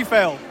another day,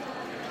 Phil.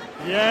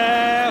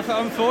 Yeah,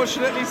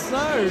 unfortunately so.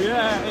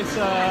 It's.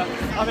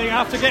 I think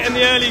after getting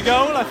the early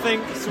goal, I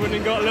think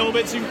Swindon got a little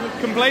bit too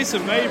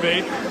complacent.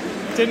 Maybe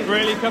didn't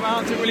really come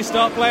out, didn't really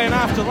start playing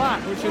after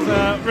that, which is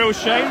a real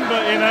shame.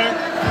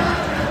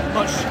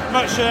 But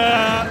much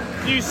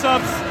new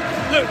subs.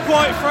 Looked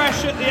quite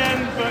fresh at the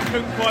end, but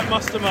couldn't quite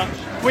muster much.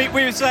 We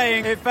were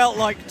saying it felt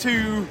like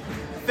two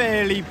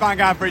fairly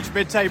bang-average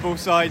mid-table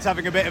sides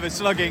having a bit of a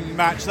slugging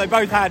match. They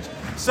both had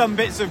some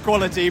bits of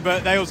quality,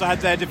 but they also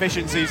had their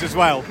deficiencies as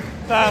well.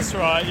 That's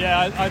right,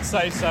 I'd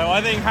say so. I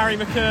think Harry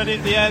McCurdy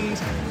at the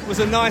end was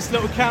a nice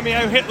little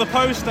cameo, hit the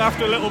post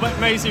after a little bit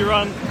mazy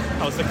run.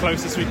 That was the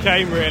closest we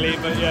came, really,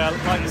 but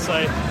like you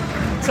say,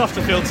 tough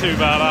to feel too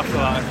bad after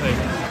that, I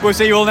think. We'll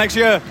see you all next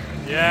year.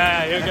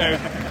 Yeah, here we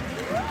go.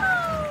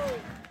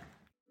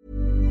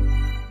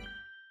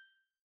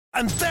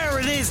 And there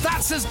it is,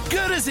 that's as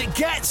good as it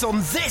gets on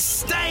this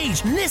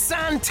stage.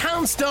 Nissan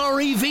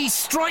Townstar EV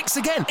strikes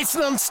again. It's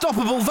an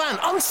unstoppable van,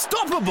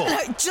 unstoppable.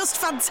 Just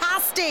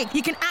fantastic.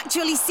 You can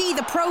actually see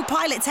the Pro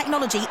Pilot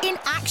technology in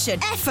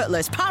action.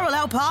 Effortless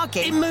parallel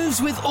parking. It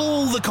moves with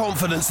all the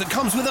confidence that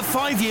comes with a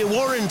 5-year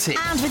warranty.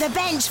 And with a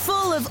bench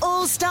full of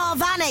all-star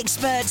van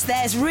experts,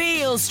 there's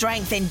real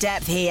strength in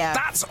depth here.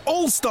 That's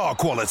all-star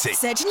quality.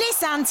 Search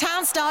Nissan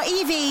Townstar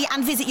EV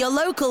and visit your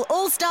local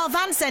all-star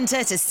van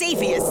centre to see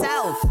for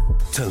yourself.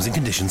 Terms and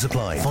conditions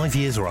apply. 5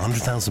 years or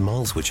 100,000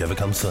 miles, whichever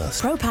comes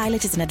first. Pro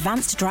Pilot is an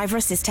advanced driver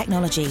assist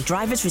technology.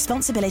 Driver's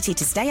responsibility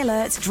to stay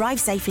alert, drive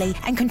safely,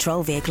 and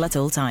control vehicle at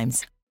all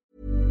times.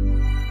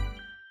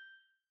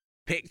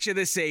 Picture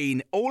the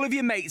scene. All of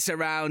your mates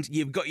around,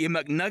 you've got your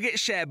McNugget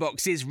share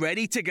boxes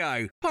ready to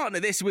go. Partner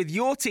this with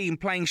your team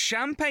playing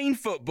champagne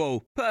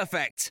football.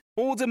 Perfect.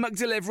 Order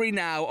McDelivery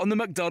now on the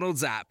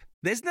McDonald's app.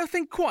 There's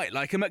nothing quite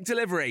like a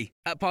McDelivery.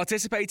 At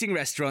participating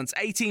restaurants,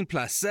 18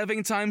 plus,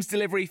 serving times,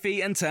 delivery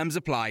fee and terms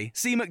apply.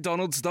 See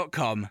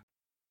mcdonalds.com.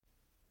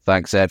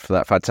 Thanks, Ed, for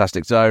that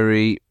fantastic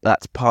diary.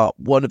 That's part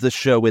one of the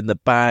show in the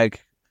bag.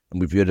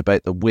 And we've heard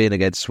about the win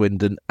against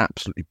Swindon.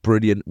 Absolutely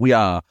brilliant. We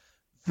are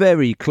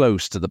very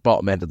close to the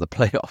bottom end of the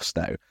playoffs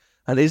now.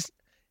 And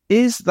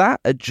is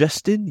that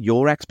adjusting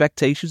your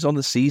expectations on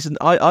the season?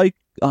 I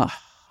have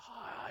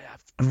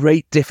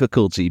great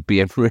difficulty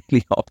being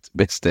really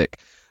optimistic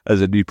as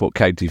a Newport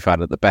County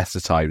fan at the best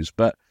of times,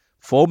 but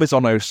form is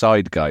on our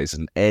side, guys,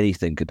 and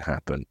anything can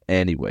happen.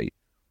 Anyway,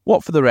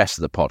 what for the rest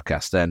of the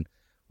podcast then?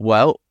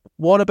 Well,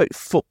 what about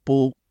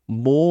football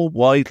more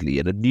widely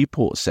in a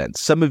Newport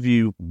sense? Some of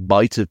you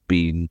might have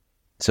been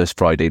to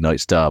Friday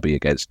night's derby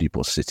against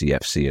Newport City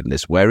FC in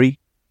Liswerry,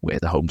 where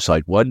the home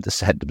side won to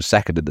send them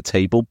second in the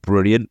table.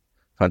 Brilliant.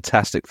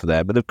 Fantastic for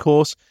them. And of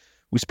course,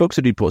 we spoke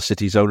to Newport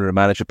City's owner and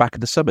manager back in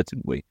the summer,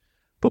 didn't we?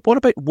 But what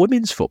about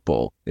women's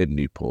football in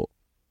Newport?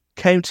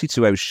 County,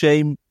 to our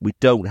shame, we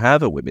don't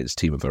have a women's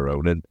team of our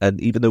own,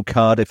 and even though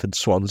Cardiff and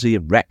Swansea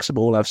and Wrexham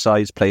all have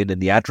sides playing in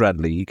the Adran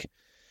League,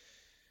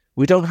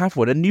 we don't have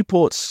one. And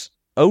Newport's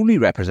only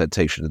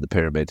representation in the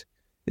pyramid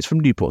is from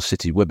Newport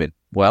City Women.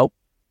 Well,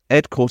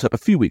 Ed caught up a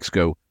few weeks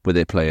ago with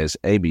their players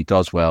Amy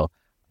Doswell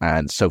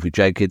and Sophie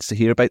Jenkins to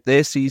hear about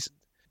their season,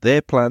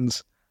 their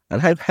plans,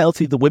 and how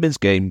healthy the women's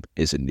game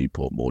is in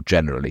Newport more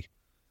generally.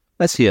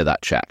 Let's hear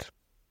that chat.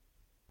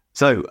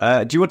 So,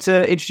 do you want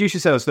to introduce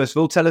yourselves first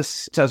of all? Tell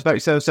us about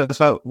yourselves, tell us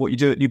about what you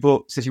do at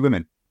Newport City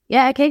Women.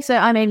 Yeah, okay, so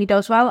I'm Amy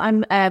Doswell.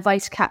 I'm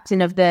vice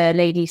captain of the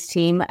ladies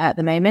team at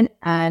the moment,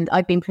 and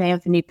I've been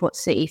playing for Newport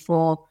City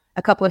for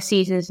a couple of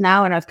seasons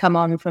now, and I've come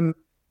on from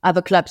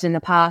other clubs in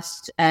the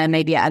past,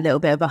 maybe at a little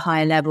bit of a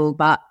higher level,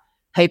 but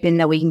hoping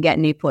that we can get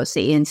Newport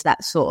City into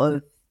that sort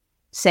of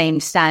same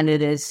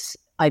standard as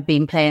I've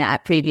been playing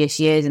at previous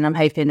years, and I'm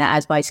hoping that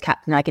as vice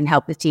captain I can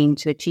help the team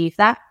to achieve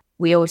that.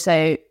 We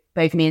also,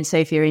 both me and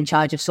Sophie, are in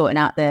charge of sorting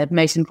out the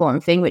most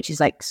important thing, which is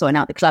like sorting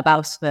out the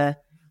clubhouse for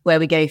where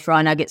we go for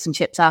our nuggets and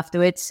chips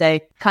afterwards. So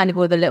kind of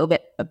all the little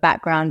bit of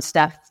background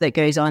stuff that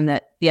goes on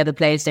that the other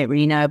players don't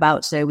really know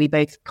about. So we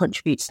both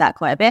contribute to that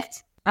quite a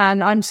bit.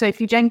 And I'm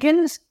Sophie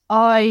Jenkins.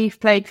 I've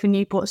played for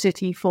Newport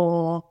City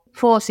for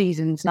 4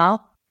 seasons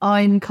now.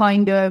 I'm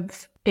kind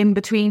of in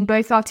between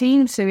both our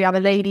teams. So we have a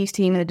ladies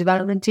team and a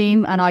development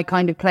team. And I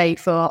kind of play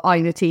for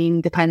either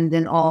team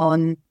depending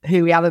on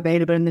who we have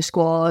available in the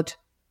squad,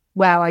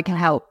 where I can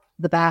help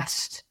the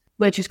best,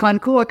 which is kind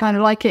of cool. I kind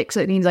of like it because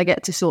it means I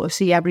get to sort of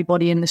see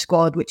everybody in the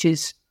squad, which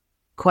is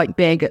quite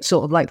big at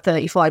sort of like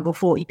 35 or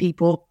 40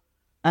 people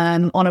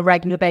on a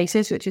regular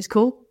basis, which is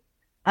cool.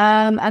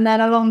 And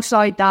then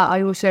alongside that,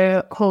 I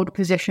also hold a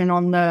position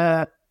on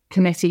the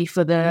committee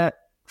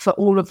for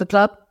all of the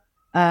club.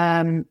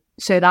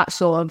 So that's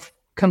sort of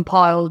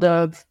compiled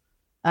of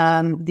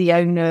the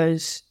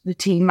owners, the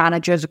team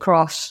managers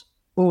across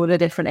all the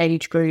different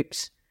age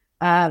groups.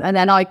 And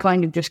then I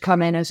kind of just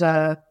come in as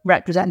a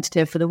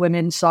representative for the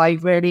women's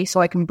side, really, so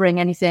I can bring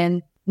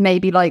anything,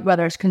 maybe like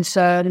whether it's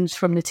concerns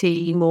from the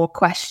team or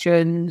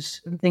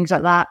questions and things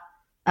like that.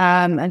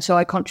 And so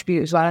I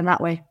contribute as well in that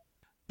way.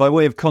 By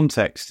way of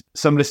context,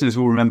 some listeners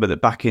will remember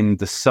that back in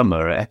the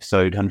summer,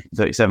 episode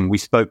 137, we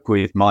spoke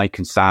with Mike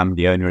and Sam,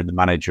 the owner and the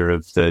manager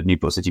of the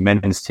Newport City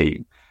men's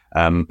team,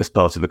 as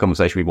part of the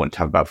conversation we wanted to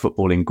have about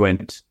football in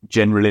Gwent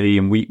generally.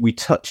 And we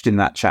touched in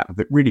that chat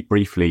really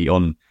briefly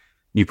on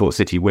Newport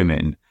City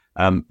Women,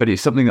 but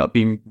it's something that I've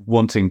been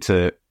wanting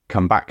to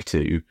come back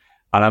to.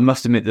 And I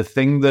must admit, the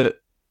thing that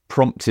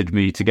prompted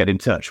me to get in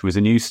touch was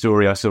a news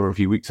story I saw a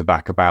few weeks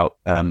back about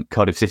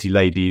Cardiff City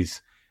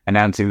ladies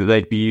announcing that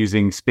they'd be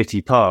using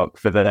Spitty Park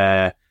for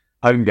their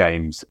home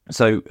games.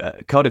 So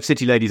Cardiff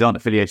City ladies aren't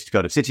affiliated to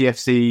Cardiff City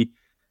FC.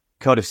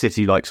 Cardiff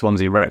City, like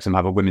Swansea and Wrexham,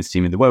 have a women's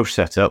team in the Welsh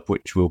setup,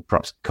 which we'll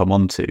perhaps come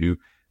on to.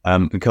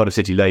 And Cardiff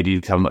City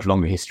ladies have a much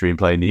longer history in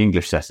playing the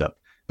English setup.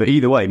 But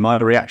either way, my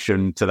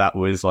reaction to that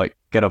was like,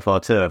 get off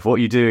our turf. What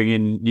are you doing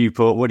in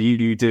Newport? What are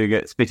you doing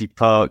at Spitty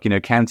Park? You know,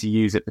 County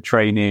use it for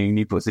training.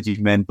 Newport City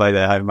men play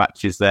their home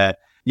matches there.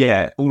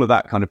 Yeah, all of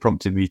that kind of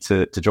prompted me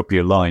to drop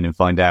you a line and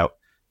find out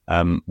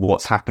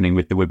what's happening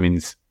with the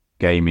women's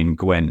game in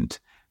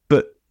Gwent.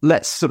 But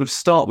let's sort of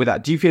start with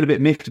that. Do you feel a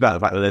bit miffed about the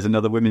fact that there's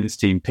another women's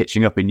team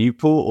pitching up in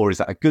Newport, or is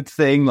that a good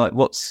thing? Like,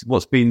 what's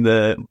been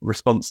the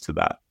response to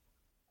that?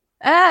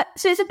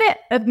 So it's a bit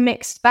of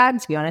mixed bag,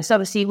 to be honest.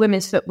 Obviously,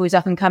 women's football is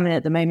up and coming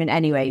at the moment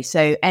anyway.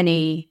 So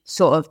any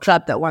sort of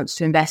club that wants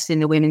to invest in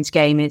the women's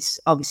game is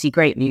obviously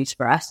great news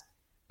for us.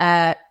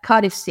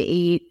 Cardiff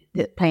City,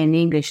 that play in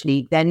the English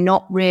League, they're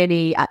not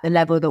really at the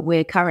level that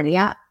we're currently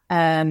at.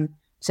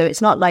 So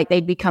it's not like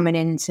they'd be coming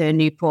into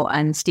Newport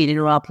and stealing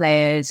all our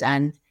players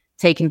and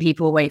taking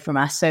people away from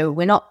us. So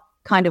we're not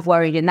kind of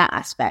worried in that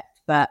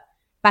aspect. But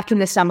back in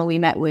the summer, we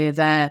met with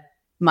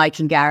Mike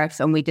and Gareth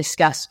and we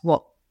discussed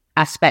what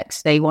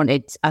aspects they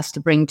wanted us to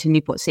bring to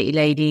Newport City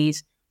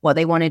ladies, what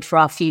they wanted for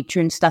our future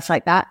and stuff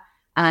like that.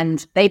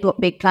 And they got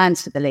big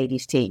plans for the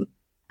ladies team.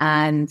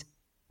 And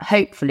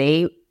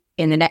hopefully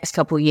in the next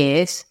couple of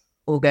years,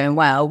 all going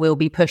well, we'll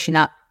be pushing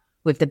up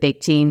with the big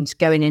teams,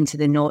 going into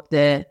the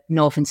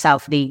North and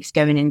South leagues,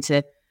 going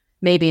into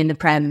maybe in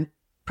the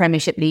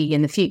Premiership League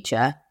in the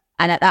future.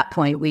 And at that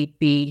point, we'd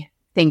be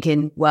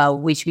thinking, well,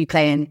 we should be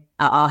playing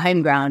at our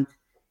home ground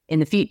in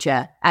the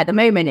future. At the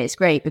moment, it's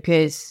great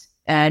because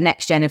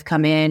Next Gen have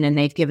come in and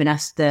they've given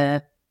us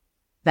the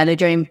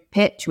velodrome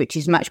pitch, which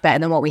is much better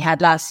than what we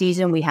had last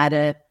season. We had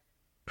a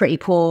pretty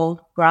poor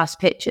grass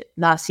pitch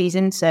last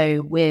season.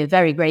 So we're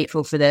very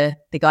grateful for the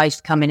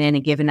guys coming in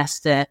and giving us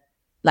the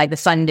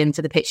funding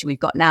for the pitch that we've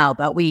got now.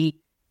 But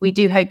we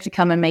do hope to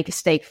come and make a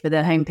stake for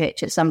the home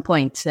pitch at some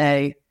point.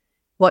 So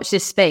watch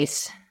this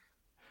space.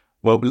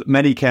 Well,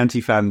 many county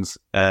fans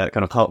kind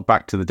of hark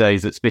back to the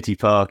days at Spitty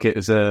Park. It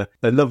was a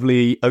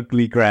lovely,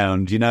 ugly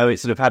ground. You know, it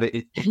sort of had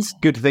it's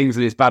good things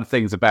and it's bad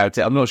things about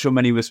it. I'm not sure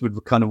many of us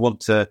would kind of want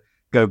to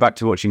go back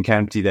to watching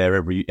county there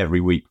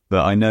every week.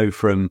 But I know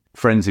from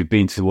friends who've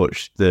been to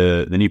watch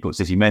the Newport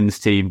City men's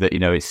team that, you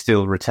know, it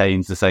still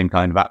retains the same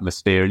kind of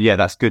atmosphere. And yeah,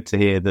 that's good to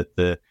hear that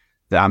the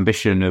the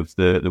ambition of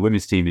the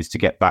women's team is to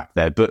get back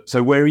there. But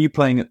so where are you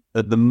playing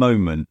at the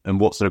moment, and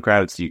what sort of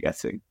crowds are you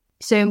getting?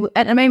 So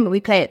at the moment we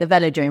play at the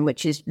Velodrome,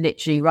 which is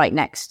literally right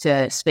next to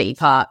Splitty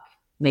Park,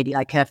 maybe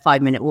like a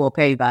 5-minute walk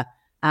over.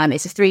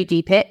 It's a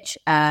 3D pitch.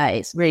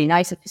 It's really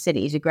nice. The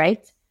facilities are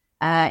great.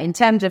 In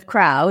terms of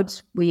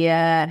crowds,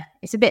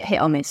 it's a bit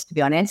hit or miss, to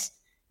be honest.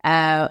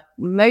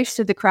 Most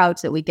of the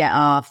crowds that we get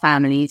are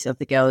families of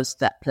the girls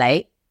that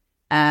play.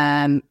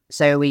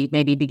 So we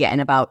maybe be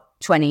getting about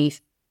 20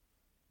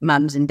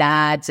 mums and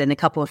dads and a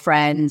couple of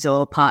friends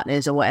or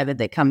partners or whatever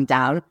that come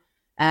down.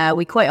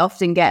 We quite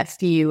often get a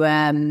few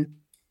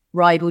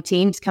rival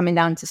teams coming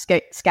down to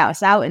scout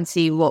us out and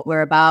see what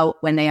we're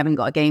about when they haven't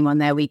got a game on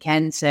their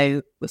weekend.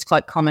 So it's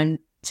quite common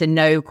to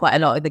know quite a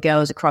lot of the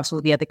girls across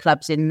all the other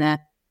clubs in the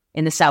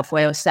South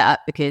Wales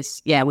setup,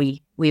 because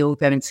we all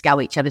go and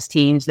scout each other's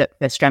teams, look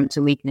for strengths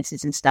and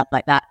weaknesses and stuff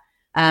like that.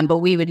 But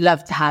we would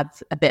love to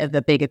have a bit of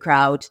a bigger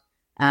crowd.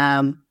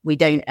 We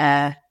don't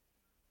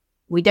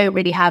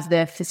really have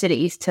the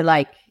facilities to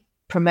like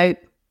promote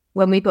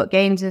when we've got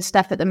games and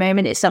stuff at the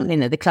moment. It's something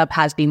that the club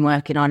has been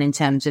working on in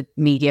terms of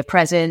media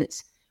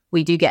presence.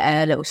 We do get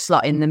a little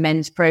slot in the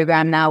men's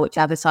program now, which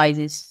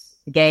advertises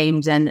the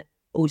games and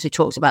also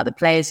talks about the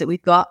players that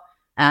we've got.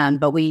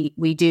 But we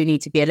do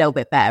need to be a little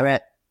bit better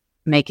at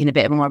making a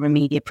bit more of a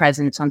media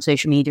presence on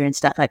social media and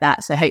stuff like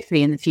that. So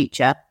hopefully in the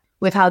future,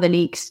 with how the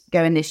league's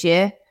going this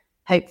year,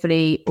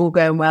 hopefully all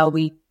going well,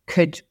 we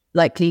could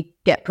likely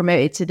get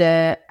promoted to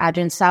the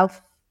Adrian South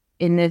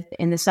in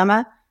the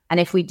summer. And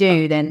if we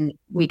do, then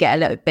we get a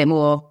little bit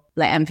more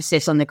like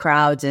emphasis on the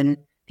crowds, and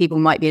people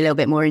might be a little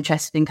bit more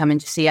interested in coming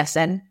to see us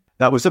then.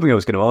 That was something I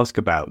was going to ask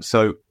about.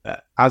 So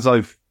as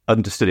I've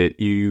understood it,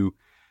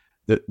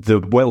 the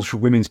Welsh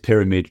women's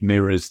pyramid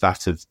mirrors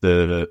that of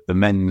the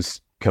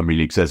men's Cymru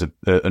League. So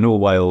there's an All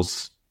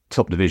Wales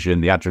top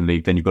division, the Adrian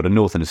League, then you've got a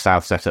North and a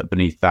South set up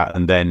beneath that,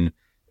 and then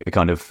it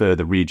kind of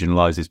further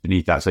regionalises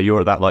beneath that. So you're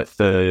at that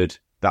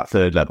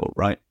third level,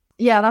 right?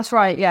 Yeah, that's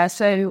right. Yeah,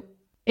 so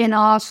in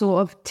our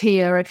sort of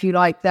tier, if you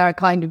like, there are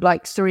kind of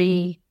like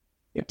 3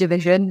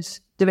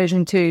 divisions: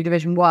 Division 2,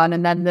 Division 1,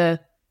 and then the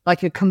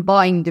like a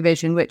combined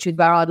division, which is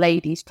where our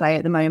ladies play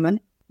at the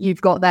moment.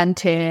 You've got then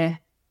tier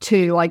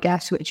 2, I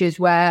guess, which is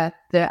where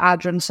the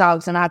Adrian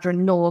South and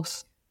Adrian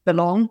North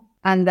belong.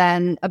 And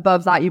then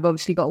above that, you've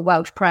obviously got a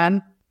Welsh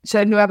Prem.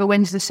 So whoever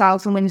wins the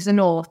South and wins the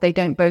North, they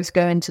don't both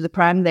go into the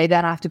Prem. They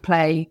then have to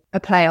play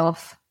a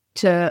playoff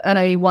and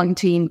only one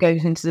team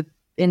goes into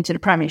the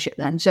Premiership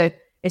then. So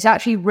it's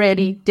actually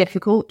really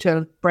difficult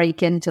to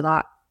break into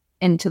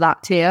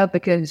that tier,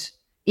 because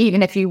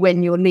even if you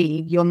win your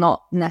league, you're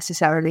not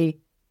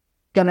necessarily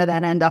going to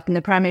then end up in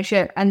the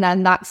Premiership. And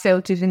then that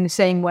filters in the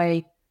same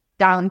way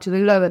down to the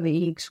lower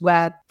leagues,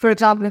 where, for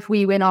example, if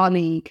we win our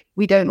league,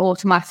 we don't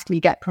automatically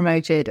get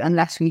promoted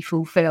unless we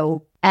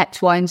fulfill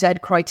X, Y, and Z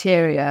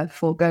criteria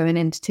for going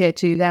into tier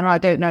 2. Then I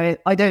don't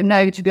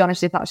know, to be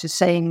honest, if that's the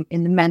same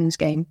in the men's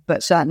game,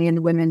 but certainly in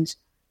the women's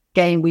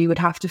game, we would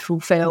have to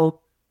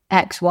fulfill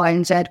X, Y,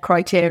 and Z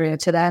criteria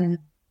to then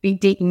be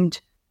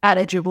deemed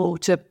eligible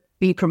to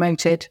be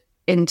promoted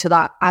into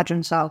that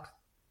Adrian South.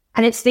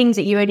 And it's things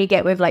that you only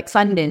get with like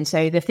funding.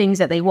 So the things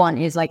that they want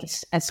is like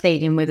a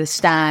stadium with a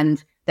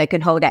stand that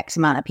can hold X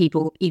amount of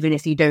people. Even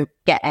if you don't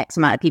get X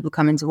amount of people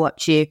coming to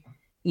watch you,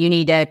 you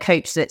need a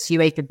coach that's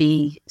UEFA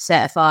B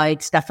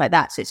certified, stuff like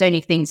that. So it's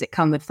only things that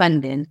come with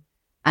funding.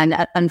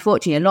 And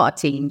unfortunately, a lot of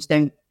teams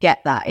don't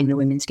get that in the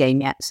women's game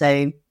yet.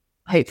 So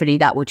hopefully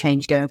that will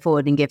change going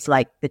forward and give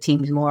like the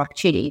teams more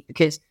opportunity,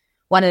 because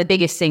one of the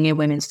biggest thing in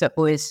women's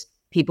football is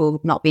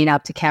people not being able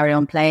to carry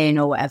on playing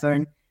or whatever.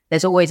 And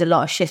there's always a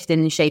lot of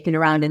shifting and shaping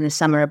around in the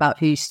summer about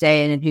who's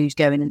staying and who's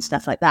going and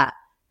stuff like that.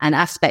 And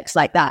aspects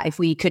like that, if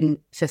we couldn't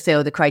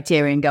fulfill the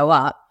criteria and go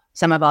up,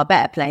 some of our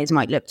better players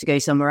might look to go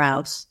somewhere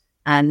else.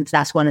 And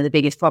that's one of the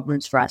biggest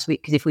problems for us,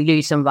 because if we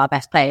lose some of our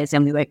best players,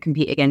 then we won't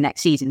compete again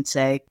next season.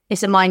 So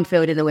it's a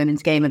minefield in the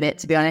women's game a bit,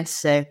 to be honest.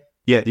 So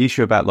yeah, the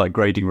issue about like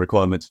grading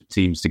requirements for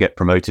teams to get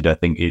promoted, I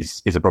think,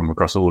 is a problem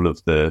across all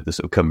of the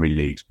sort of Cymru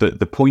leagues. But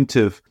the point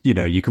of,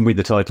 you can win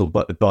the title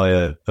by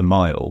a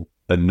mile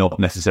and not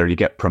necessarily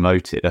get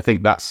promoted, I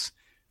think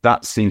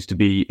that seems to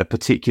be a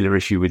particular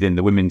issue within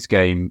the women's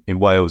game in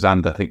Wales,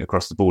 and I think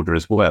across the border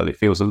as well. It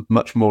feels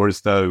much more as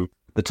though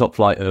the top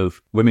flight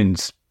of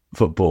women's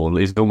football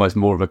is almost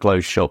more of a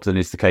closed shop than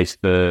is the case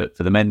for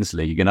the men's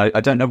league. And I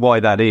don't know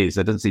why that is.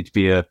 There doesn't seem to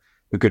be a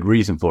good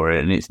reason for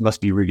it. And it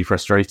must be really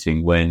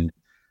frustrating when,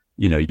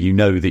 you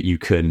know that you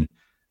can,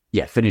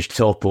 finish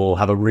top or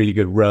have a really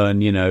good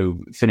run,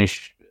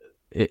 finish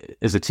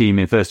as a team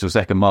in first or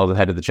second miles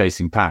ahead of the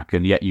chasing pack.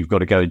 And yet you've got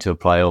to go into a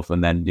playoff,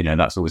 and then,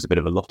 that's always a bit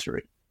of a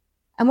lottery.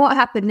 And what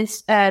happened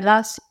this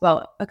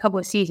a couple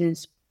of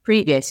seasons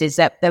previous is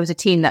that there was a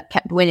team that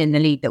kept winning the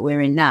league that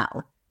we're in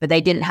now, but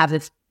they didn't have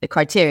the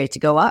criteria to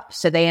go up.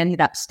 So they ended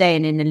up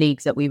staying in the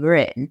leagues that we were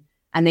in.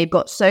 And they've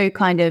got so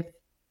kind of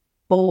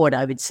bored,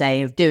 I would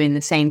say, of doing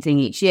the same thing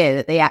each year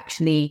that they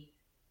actually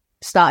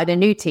started a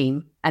new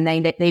team. And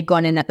they've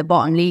gone in at the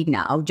bottom league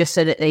now just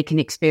so that they can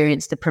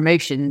experience the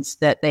promotions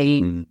that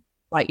they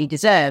rightly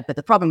deserved. But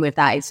the problem with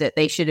that is that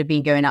they should have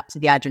been going up to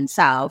the Adrian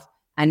South,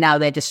 and now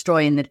they're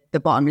destroying the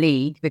bottom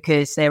league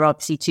because they're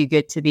obviously too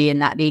good to be in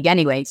that league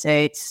anyway. So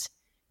it's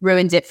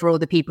ruins it for all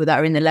the people that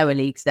are in the lower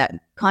leagues that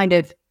kind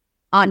of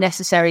aren't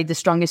necessarily the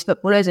strongest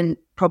footballers, and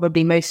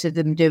probably most of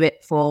them do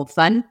it for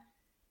fun.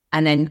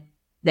 And then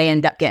they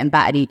end up getting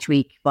battered each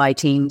week by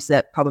teams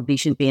that probably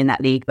shouldn't be in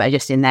that league, but are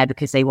just in there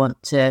because they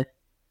want to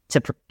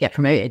get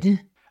promoted.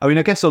 I mean,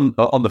 I guess on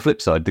the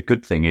flip side, the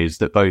good thing is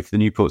that both the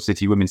Newport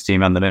City women's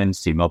team and the men's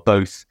team are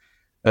both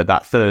at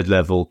that third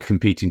level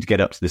competing to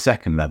get up to the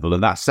second level.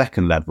 And that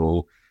second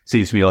level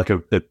seems to me like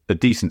a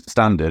decent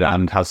standard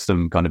and has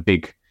some kind of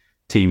big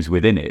teams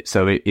within it.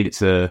 So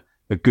it's a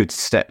good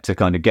step to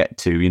kind of get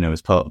to,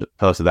 as part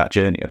of that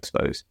journey, I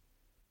suppose.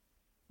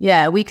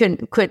 Yeah, we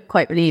couldn't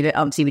quite believe it.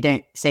 Obviously, we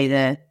don't say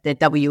the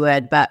W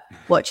word, but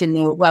watching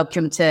the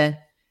Welcome to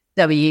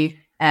W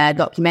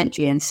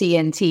documentary and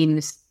seeing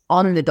teams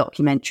on the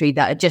documentary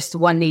that are just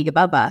one league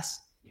above us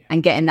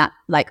and getting that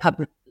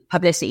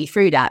publicity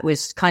through that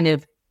was kind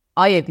of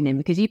eye-opening,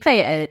 because you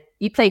play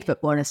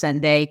football on a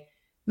Sunday.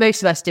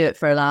 Most of us do it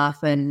for a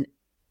laugh, and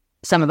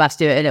some of us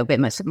do it a little bit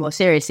much more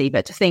seriously.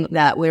 But to think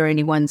that we're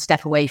only one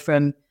step away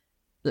from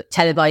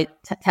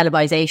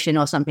televisation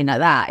or something like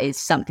that is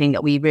something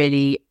that we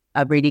really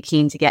are really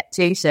keen to get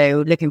to.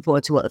 So looking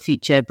forward to what the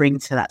future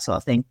brings for that sort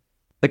of thing.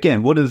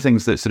 Again, one of the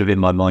things that's sort of in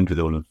my mind with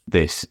all of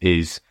this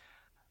is,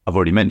 I've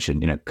already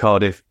mentioned,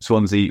 Cardiff,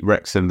 Swansea,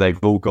 Wrexham,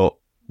 they've all got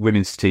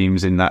women's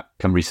teams in that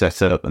Cymru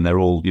setup, and they're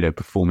all,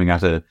 performing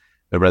at a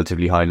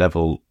relatively high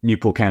level.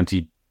 Newport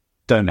County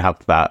don't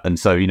have that. And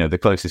so, the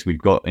closest we've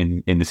got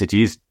in the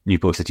city is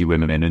Newport City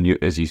Women.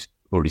 And as you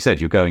already said,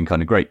 you're going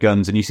kind of great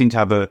guns, and you seem to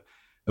have a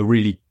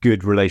really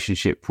good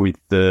relationship with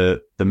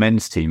the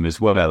men's team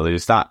as well.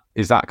 Is that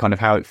kind of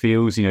how it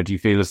feels? Do you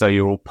feel as though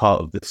you're all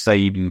part of the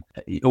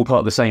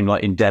same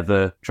like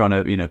endeavour, trying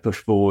to, push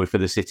forward for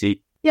the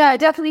city? Yeah, I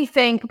definitely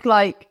think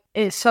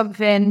it's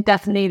something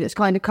definitely that's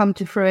kind of come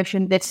to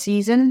fruition this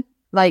season.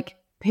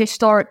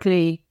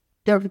 Historically,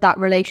 that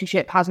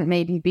relationship hasn't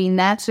maybe been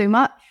there so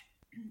much.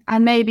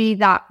 And maybe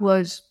that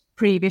was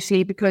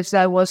previously because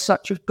there was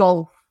such a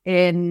gulf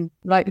in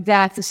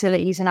their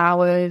facilities and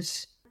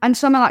ours. And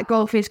some of that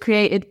gulf is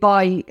created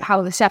by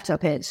how the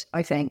setup is,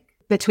 I think,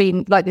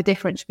 between the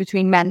difference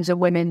between men's and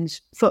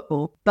women's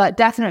football. But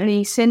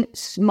definitely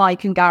since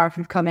Mike and Gareth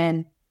have come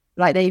in,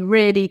 they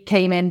really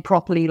came in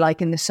properly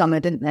in the summer,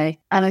 didn't they?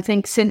 And I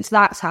think since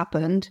that's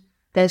happened,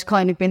 there's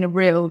kind of been a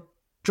real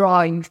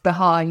drive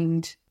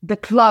behind the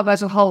club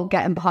as a whole,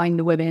 getting behind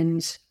the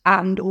women's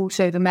and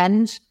also the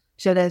men's.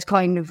 So there's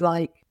kind of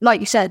like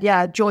you said,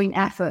 a joint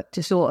effort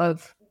to sort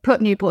of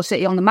put Newport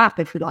City on the map,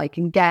 if you like,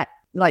 and get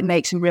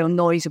make some real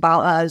noise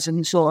about us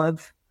and sort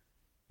of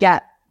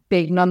get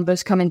big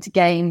numbers coming to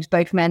games,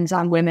 both men's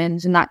and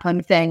women's, and that kind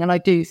of thing. And I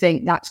do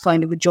think that's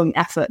kind of a joint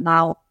effort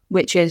now,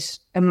 which is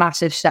a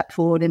massive step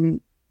forward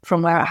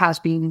from where it has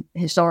been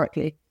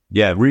historically.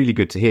 Yeah, really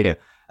good to hear.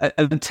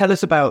 And tell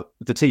us about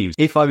the teams.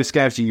 If I was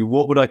scouting you,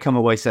 what would I come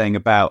away saying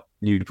about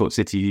Newport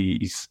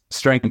City's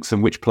strengths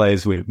and which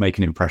players would make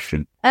an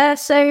impression?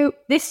 So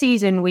this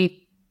season we've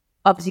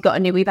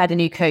obviously we've had a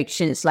new coach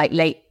since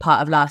late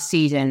part of last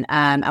season.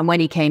 And when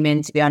he came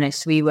in, to be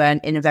honest, we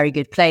weren't in a very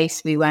good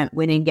place. We weren't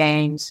winning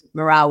games.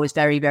 Morale was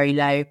very, very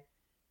low.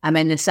 And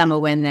in the summer,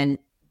 when then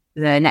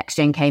the next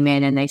gen came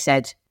in and they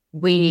said,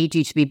 we need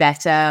you to be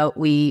better.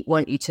 We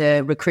want you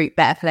to recruit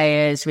better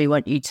players. We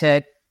want you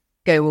to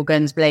go all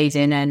guns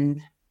blazing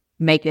and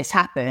make this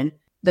happen.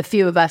 The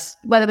few of us,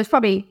 there was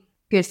probably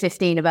good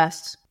 15 of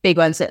us, big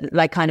ones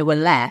that kind of were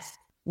left.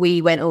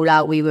 We went all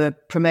out. We were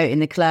promoting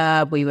the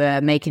club. We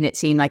were making it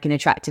seem like an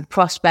attractive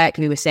prospect.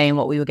 We were saying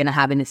what we were going to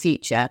have in the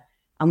future.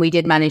 And we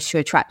did manage to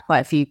attract quite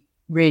a few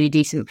really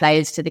decent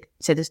players to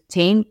the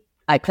team,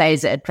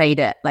 players that had played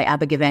at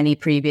Abergavenny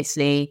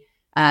previously,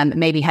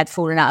 maybe had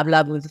fallen out of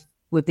love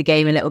with the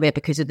game a little bit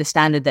because of the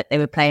standard that they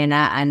were playing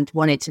at and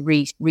wanted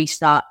to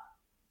restart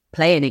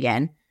playing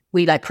again.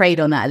 We preyed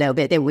on that a little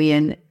bit, didn't we?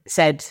 And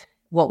said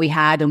what we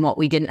had and what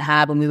we didn't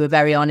have. And we were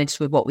very honest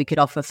with what we could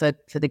offer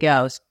for the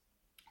girls.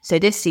 So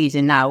this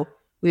season now,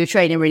 we were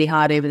training really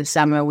hard over the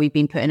summer. We've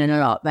been putting in a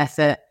lot of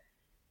effort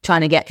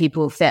trying to get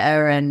people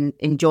fitter and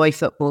enjoy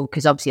football,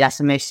 because obviously that's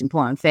the most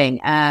important thing.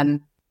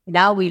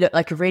 Now we look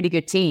like a really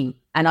good team.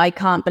 And I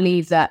can't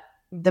believe that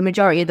the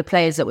majority of the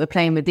players that we're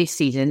playing with this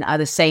season are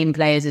the same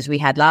players as we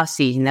had last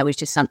season. There was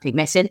just something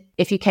missing.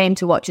 If you came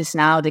to watch us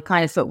now, the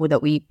kind of football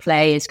that we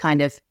play is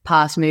kind of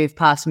pass, move,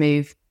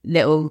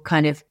 little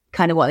kind of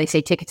what they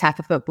say,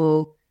 tick-a-tack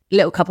football,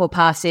 little couple of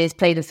passes,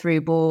 play the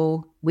through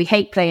ball. We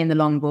hate playing the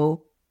long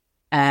ball.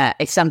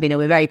 It's something that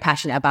we're very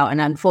passionate about. And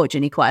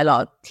unfortunately, quite a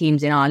lot of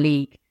teams in our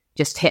league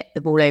just hit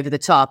the ball over the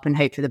top and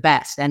hope for the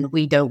best. And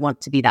we don't want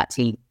to be that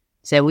team.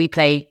 So we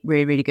play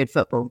really, really good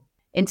football.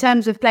 In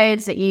terms of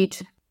players that you'd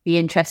be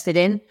interested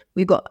in,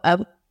 we've got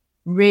a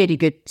really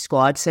good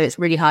squad. So it's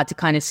really hard to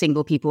kind of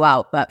single people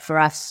out. But for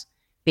us,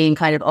 being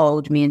kind of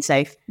old, me and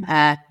Soph,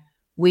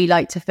 we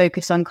like to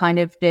focus on kind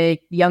of the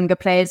younger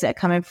players that are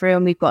coming through.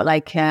 And we've got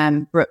like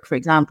Brooke, for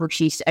example,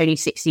 she's only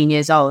 16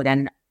 years old.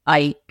 And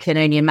I can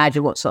only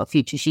imagine what sort of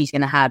future she's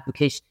going to have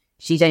because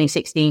she's only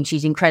 16.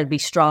 She's incredibly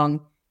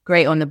strong,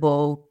 great on the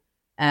ball,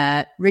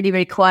 really,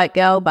 really quiet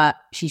girl, but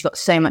she's got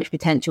so much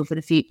potential for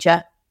the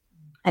future.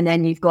 And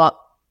then you've got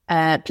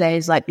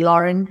players like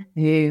Lauren,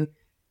 who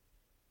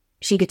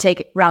she could take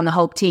it around the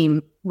whole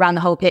team, around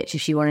the whole pitch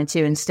if she wanted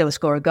to and still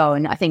score a goal.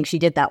 And I think she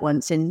did that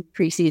once in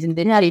pre-season,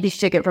 didn't she? She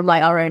took it from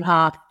like our own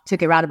half,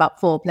 took it around about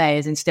 4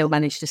 players and still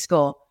managed to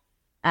score.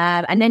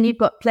 And then you've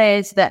got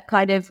players that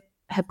kind of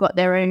have got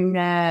their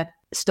own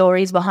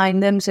stories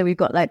behind them. So we've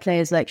got like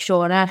players like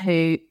Shauna,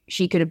 who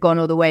she could have gone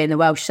all the way in the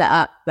Welsh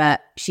setup,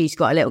 but she's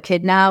got a little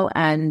kid now.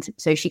 And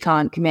so she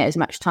can't commit as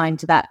much time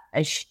to that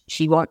as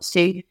she wants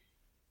to.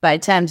 But in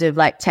terms of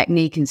like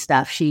technique and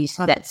stuff, she's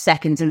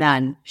second to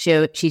none.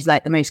 She's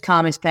like the most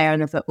calmest player on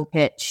the football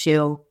pitch.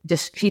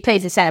 She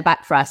plays the centre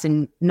back for us,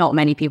 and not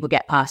many people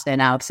get past her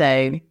now.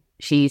 So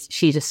she's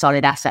a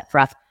solid asset for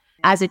us.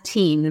 As a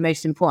team, the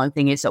most important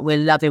thing is that we're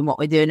loving what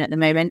we're doing at the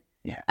moment.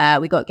 Yeah.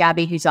 We got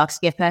Gabby, who's our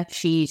skipper.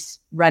 She's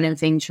running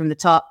things from the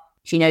top.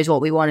 She knows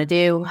what we want to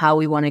do, how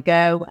we want to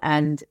go,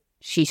 and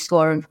she's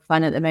scoring for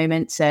fun at the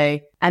moment. So,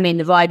 I mean,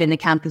 the vibe in the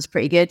camp is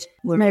pretty good.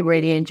 We're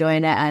really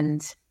enjoying it,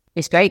 and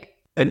it's great.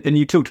 And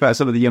you talked about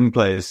some of the young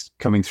players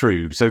coming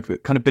through. So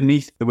kind of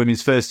beneath the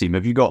women's first team,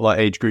 have you got like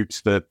age groups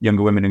for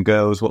younger women and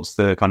girls? What's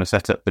the kind of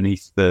setup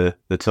beneath the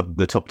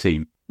top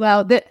team?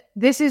 Well,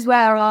 this is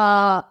where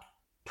our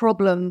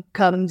problem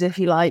comes, if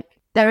you like.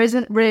 There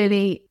isn't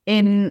really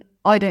in,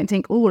 I don't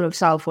think, all of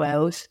South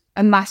Wales,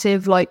 a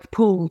massive like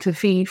pool to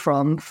feed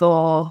from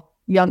for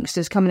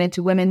youngsters coming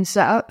into women's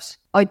setups.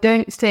 I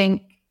don't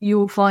think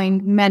you'll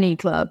find many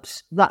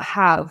clubs that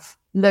have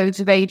loads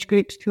of age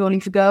groups purely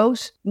for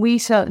girls. We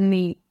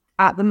certainly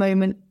at the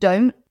moment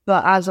don't,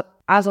 but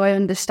as I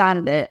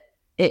understand it,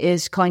 it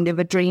is kind of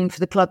a dream for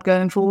the club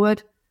going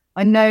forward.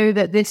 I know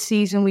that this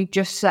season we've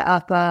just set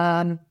up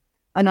an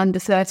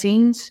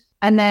under-13s,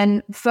 and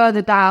then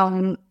further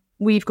down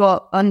we've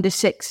got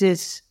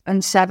under-6s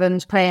and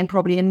 7s playing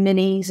probably in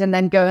minis, and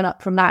then going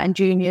up from that in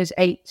juniors,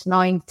 8s,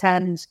 9s,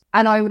 10s.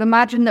 And I would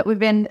imagine that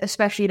within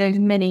especially those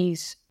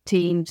minis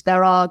teams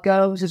there are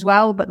girls as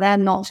well, but they're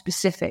not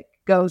specific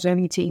girls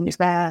only teams,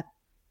 they're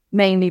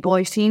mainly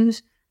boys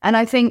teams. And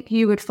I think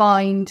you would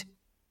find,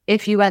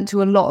 if you went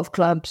to a lot of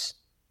clubs,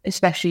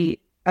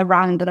 especially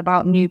around and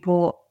about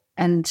Newport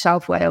and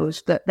South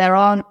Wales, that there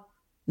aren't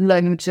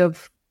loads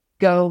of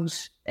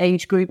girls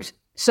age groups,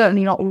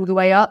 certainly not all the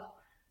way up.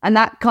 And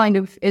that kind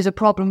of is a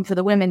problem for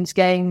the women's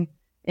game,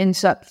 in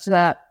such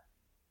that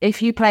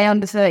if you play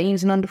under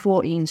 13s and under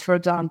 14s, for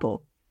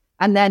example,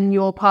 and then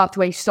your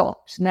pathway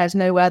stops and there's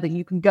nowhere that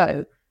you can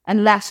go,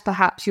 unless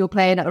perhaps you're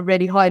playing at a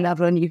really high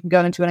level and you can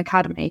go into an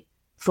academy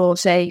for,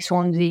 say,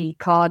 Swansea,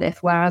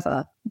 Cardiff,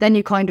 wherever, then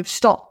you kind of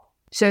stop.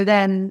 So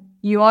then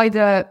you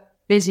either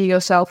busy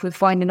yourself with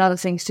finding other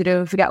things to do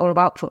and forget all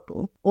about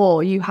football,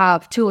 or you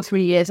have 2 or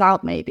 3 years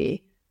out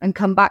maybe and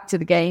come back to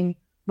the game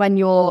when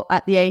you're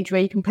at the age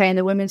where you can play in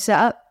the women's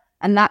setup.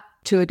 And that,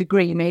 to a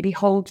degree, maybe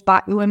holds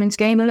back the women's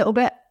game a little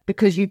bit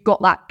because you've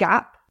got that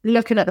gap.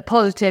 Looking at the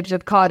positives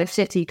of Cardiff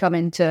City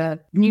coming to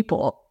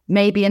Newport,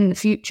 maybe in the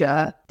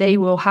future, they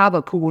will have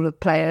a pool of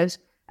players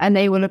and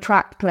they will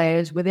attract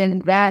players within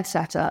their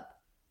setup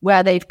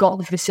where they've got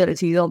the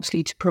facilities,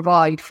 obviously, to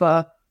provide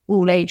for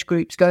all age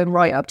groups going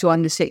right up to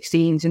under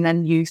 16s and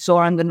then youth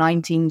or under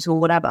 19s or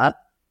whatever.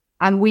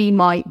 And we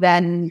might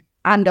then,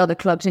 and other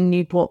clubs in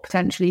Newport,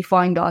 potentially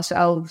find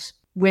ourselves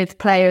with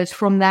players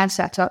from their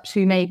setups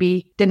who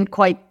maybe didn't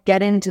quite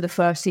get into the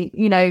first team,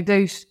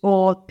 those,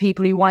 or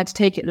people who wanted to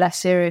take it less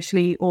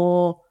seriously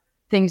or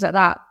things like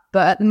that.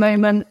 But at the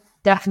moment,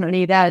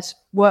 definitely there's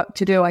work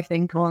to do, I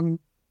think, on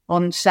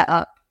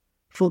setup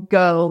for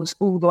girls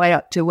all the way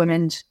up to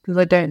women's, because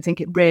I don't think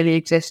it really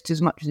exists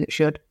as much as it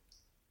should.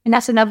 And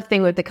that's another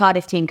thing with the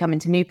Cardiff team coming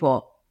to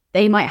Newport.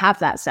 They might have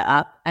that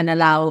setup and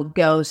allow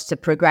girls to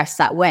progress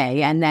that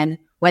way. And then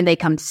when they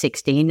come to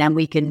 16, then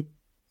we can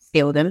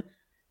steal them,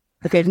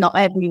 because not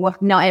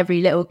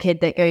every little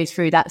kid that goes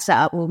through that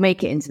setup will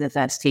make it into the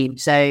first team.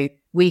 So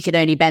we could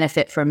only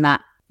benefit from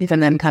that, from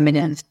them coming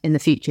in the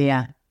future,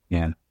 yeah.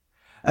 Yeah.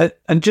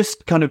 And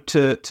just kind of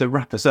to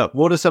wrap us up,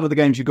 what are some of the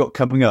games you've got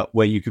coming up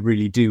where you could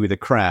really do with a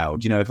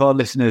crowd? If our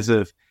listeners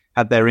have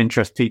had their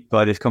interest piqued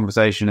by this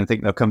conversation and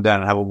think they'll come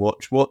down and have a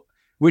watch,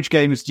 which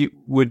games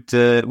would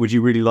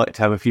you really like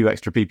to have a few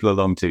extra people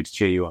along to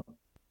cheer you up?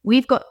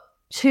 We've got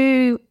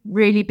 2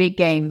 really big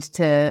games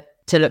to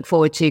look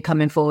forward to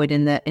coming forward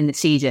in the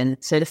season.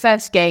 So the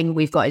first game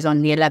we've got is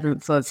on the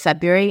 11th of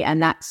February,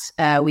 and that's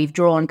we've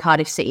drawn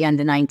Cardiff City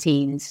under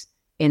 19s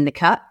in the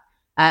Cup.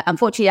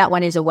 Unfortunately, that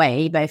one is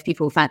away, but if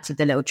people fancied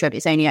the little trip,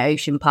 it's only at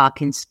Ocean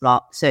Park in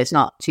Splot, so it's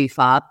not too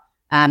far.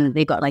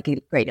 They've got like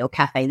a great little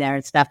cafe there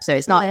and stuff, so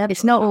it's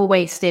not all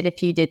wasted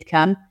if you did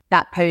come.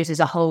 That poses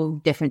a whole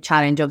different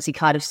challenge. Obviously,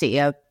 Cardiff City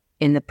are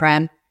in the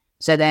Prem,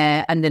 so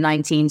their under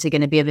 19s are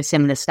going to be of a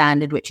similar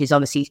standard, which is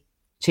obviously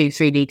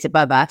 2-3 leagues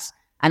above us.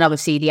 And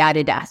obviously the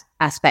added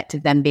aspect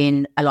of them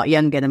being a lot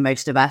younger than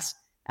most of us.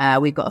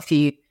 We've got a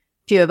few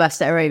of us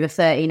that are over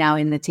 30 now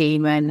in the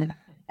team, and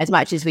as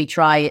much as we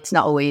try, it's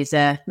not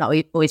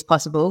always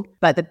possible.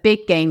 But the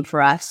big game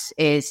for us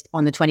is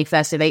on the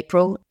 21st of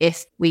April.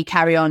 If we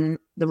carry on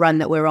the run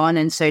that we're on,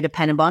 and so do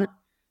Penybont,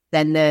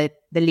 then the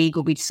league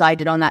will be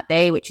decided on that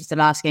day, which is the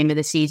last game of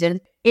the season.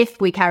 If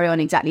we carry on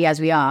exactly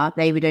as we are,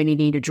 they would only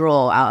need a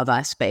draw out of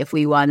us. But if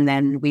we won,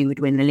 then we would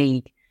win the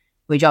league,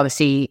 which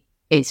obviously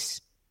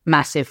is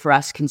massive for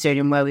us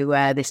considering where we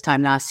were this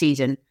time last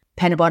season.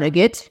 Penybont are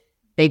good.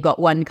 They've got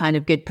one kind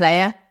of good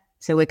player.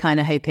 So we're kind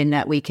of hoping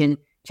that we can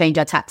change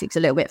our tactics a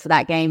little bit for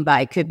that game,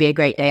 but it could be a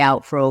great day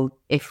out for all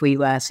if we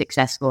were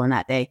successful on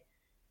that day.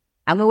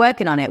 And we're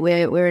working on it.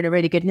 We're in a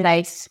really good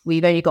place.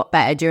 We've only got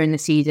better during the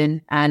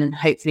season, and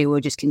hopefully we'll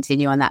just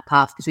continue on that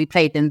path because we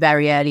played them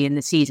very early in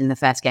the season. The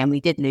first game we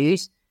did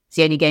lose. It's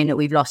the only game that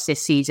we've lost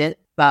this season,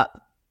 but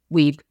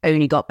we've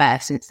only got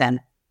better since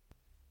then.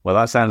 Well,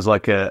 that sounds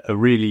like a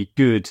really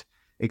good,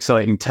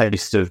 exciting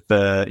taste of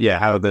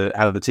how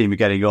the team are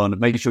getting on.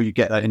 Make sure you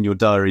get that in your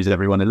diaries,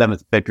 everyone.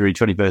 11th of February,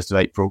 21st of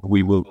April.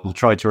 We'll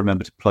try to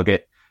remember to plug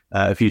it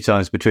a few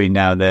times between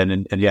now and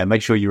then. And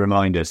make sure you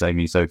remind us,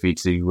 Amy and Sophie,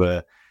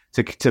 to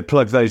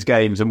plug those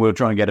games, and we'll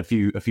try and get a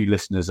few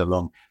listeners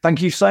along.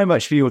 Thank you so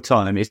much for your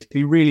time. It's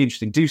been really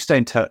interesting. Do stay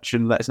in touch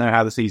and let us know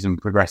how the season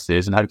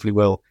progresses, and hopefully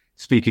we'll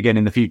speak again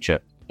in the future.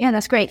 Yeah,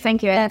 that's great.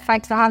 Thank you.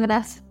 Thanks for having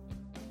us.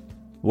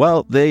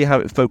 Well, there you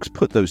have it, folks.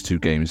 Put those two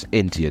games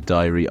into your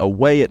diary.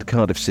 Away at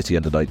Cardiff City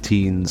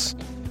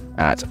Under-19s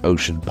at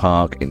Ocean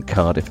Park in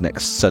Cardiff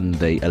next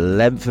Sunday,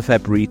 11th of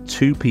February,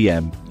 2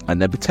 p.m.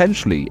 And then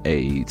potentially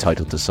a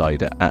title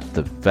decider at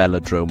the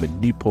Velodrome in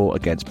Newport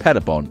against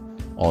Penybont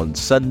on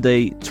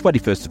Sunday,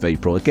 21st of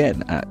April,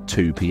 again at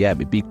 2 p.m.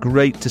 It'd be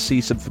great to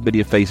see some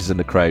familiar faces in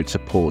the crowd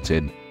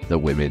supporting the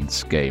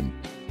women's game.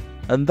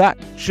 And that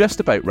just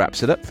about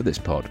wraps it up for this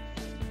pod.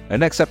 Our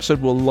next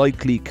episode will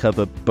likely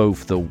cover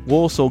both the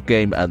Walsall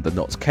game and the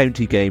Notts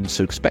County game,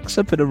 so expect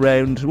something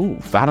around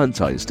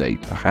Valentine's Day.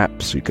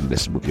 Perhaps you can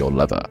listen with your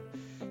lover.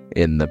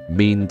 In the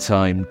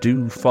meantime,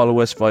 do follow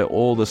us via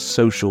all the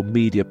social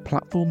media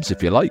platforms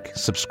if you like.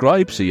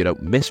 Subscribe so you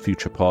don't miss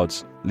future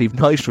pods. Leave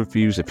nice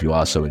reviews if you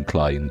are so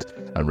inclined,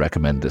 and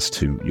recommend us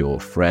to your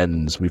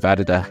friends. We've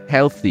added a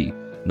healthy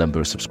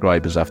number of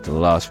subscribers after the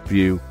last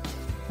few,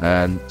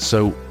 and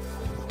so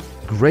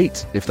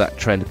great if that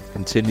trend can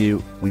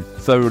continue. We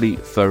thoroughly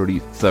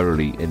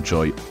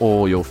enjoy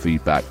all your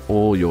feedback,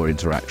 all your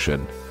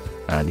interaction,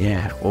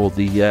 and all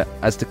the,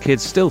 as the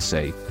kids still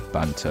say,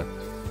 banter.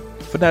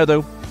 For now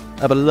though,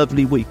 have a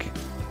lovely week.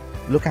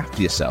 Look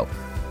after yourself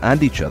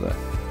and each other,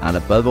 and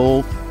above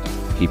all,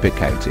 keep it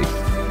county.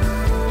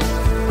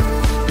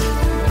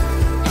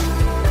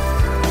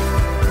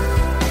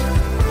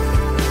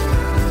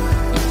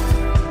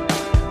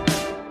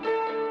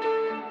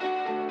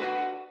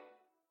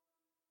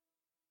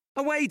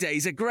 Away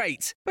days are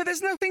great, but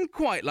there's nothing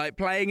quite like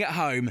playing at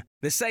home.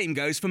 The same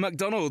goes for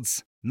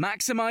McDonald's.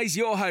 Maximise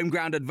your home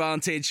ground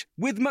advantage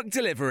with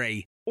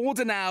McDelivery.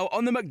 Order now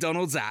on the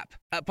McDonald's app.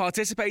 At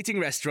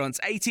participating restaurants,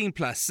 18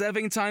 plus,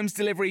 serving times,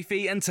 delivery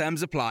fee and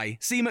terms apply.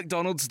 See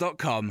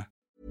mcdonalds.com.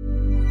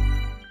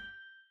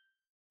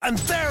 And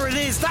there it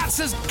is, that's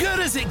as good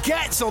as it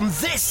gets on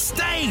this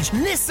stage.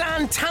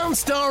 Nissan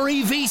Townstar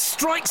EV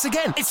strikes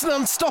again. It's an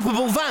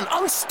unstoppable van,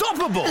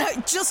 unstoppable.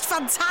 Just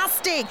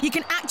fantastic. You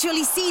can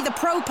actually see the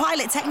Pro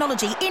Pilot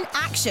technology in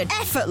action.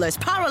 Effortless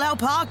parallel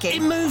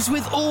parking. It moves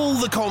with all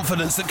the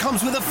confidence that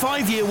comes with a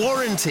 5-year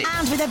warranty.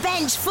 And with a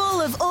bench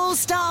full of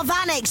all-star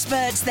van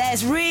experts,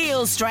 there's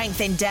real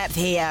strength in depth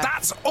here.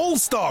 That's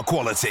all-star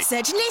quality.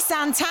 Search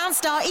Nissan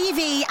Townstar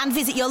EV and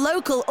visit your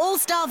local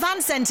all-star van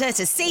centre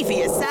to see for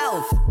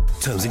yourself.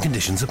 Terms and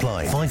conditions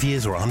apply. 5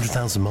 years or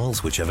 100,000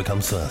 miles, whichever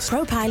comes first.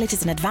 Pro Pilot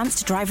is an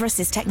advanced driver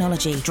assist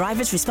technology.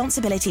 Driver's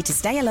responsibility to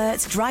stay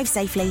alert, drive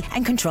safely,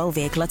 and control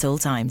vehicle at all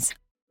times.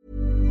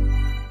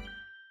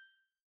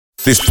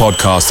 This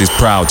podcast is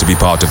proud to be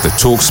part of the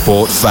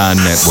talkSPORT Fan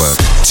Network.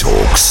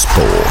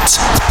 talkSPORT.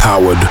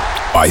 Powered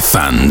by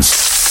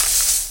fans.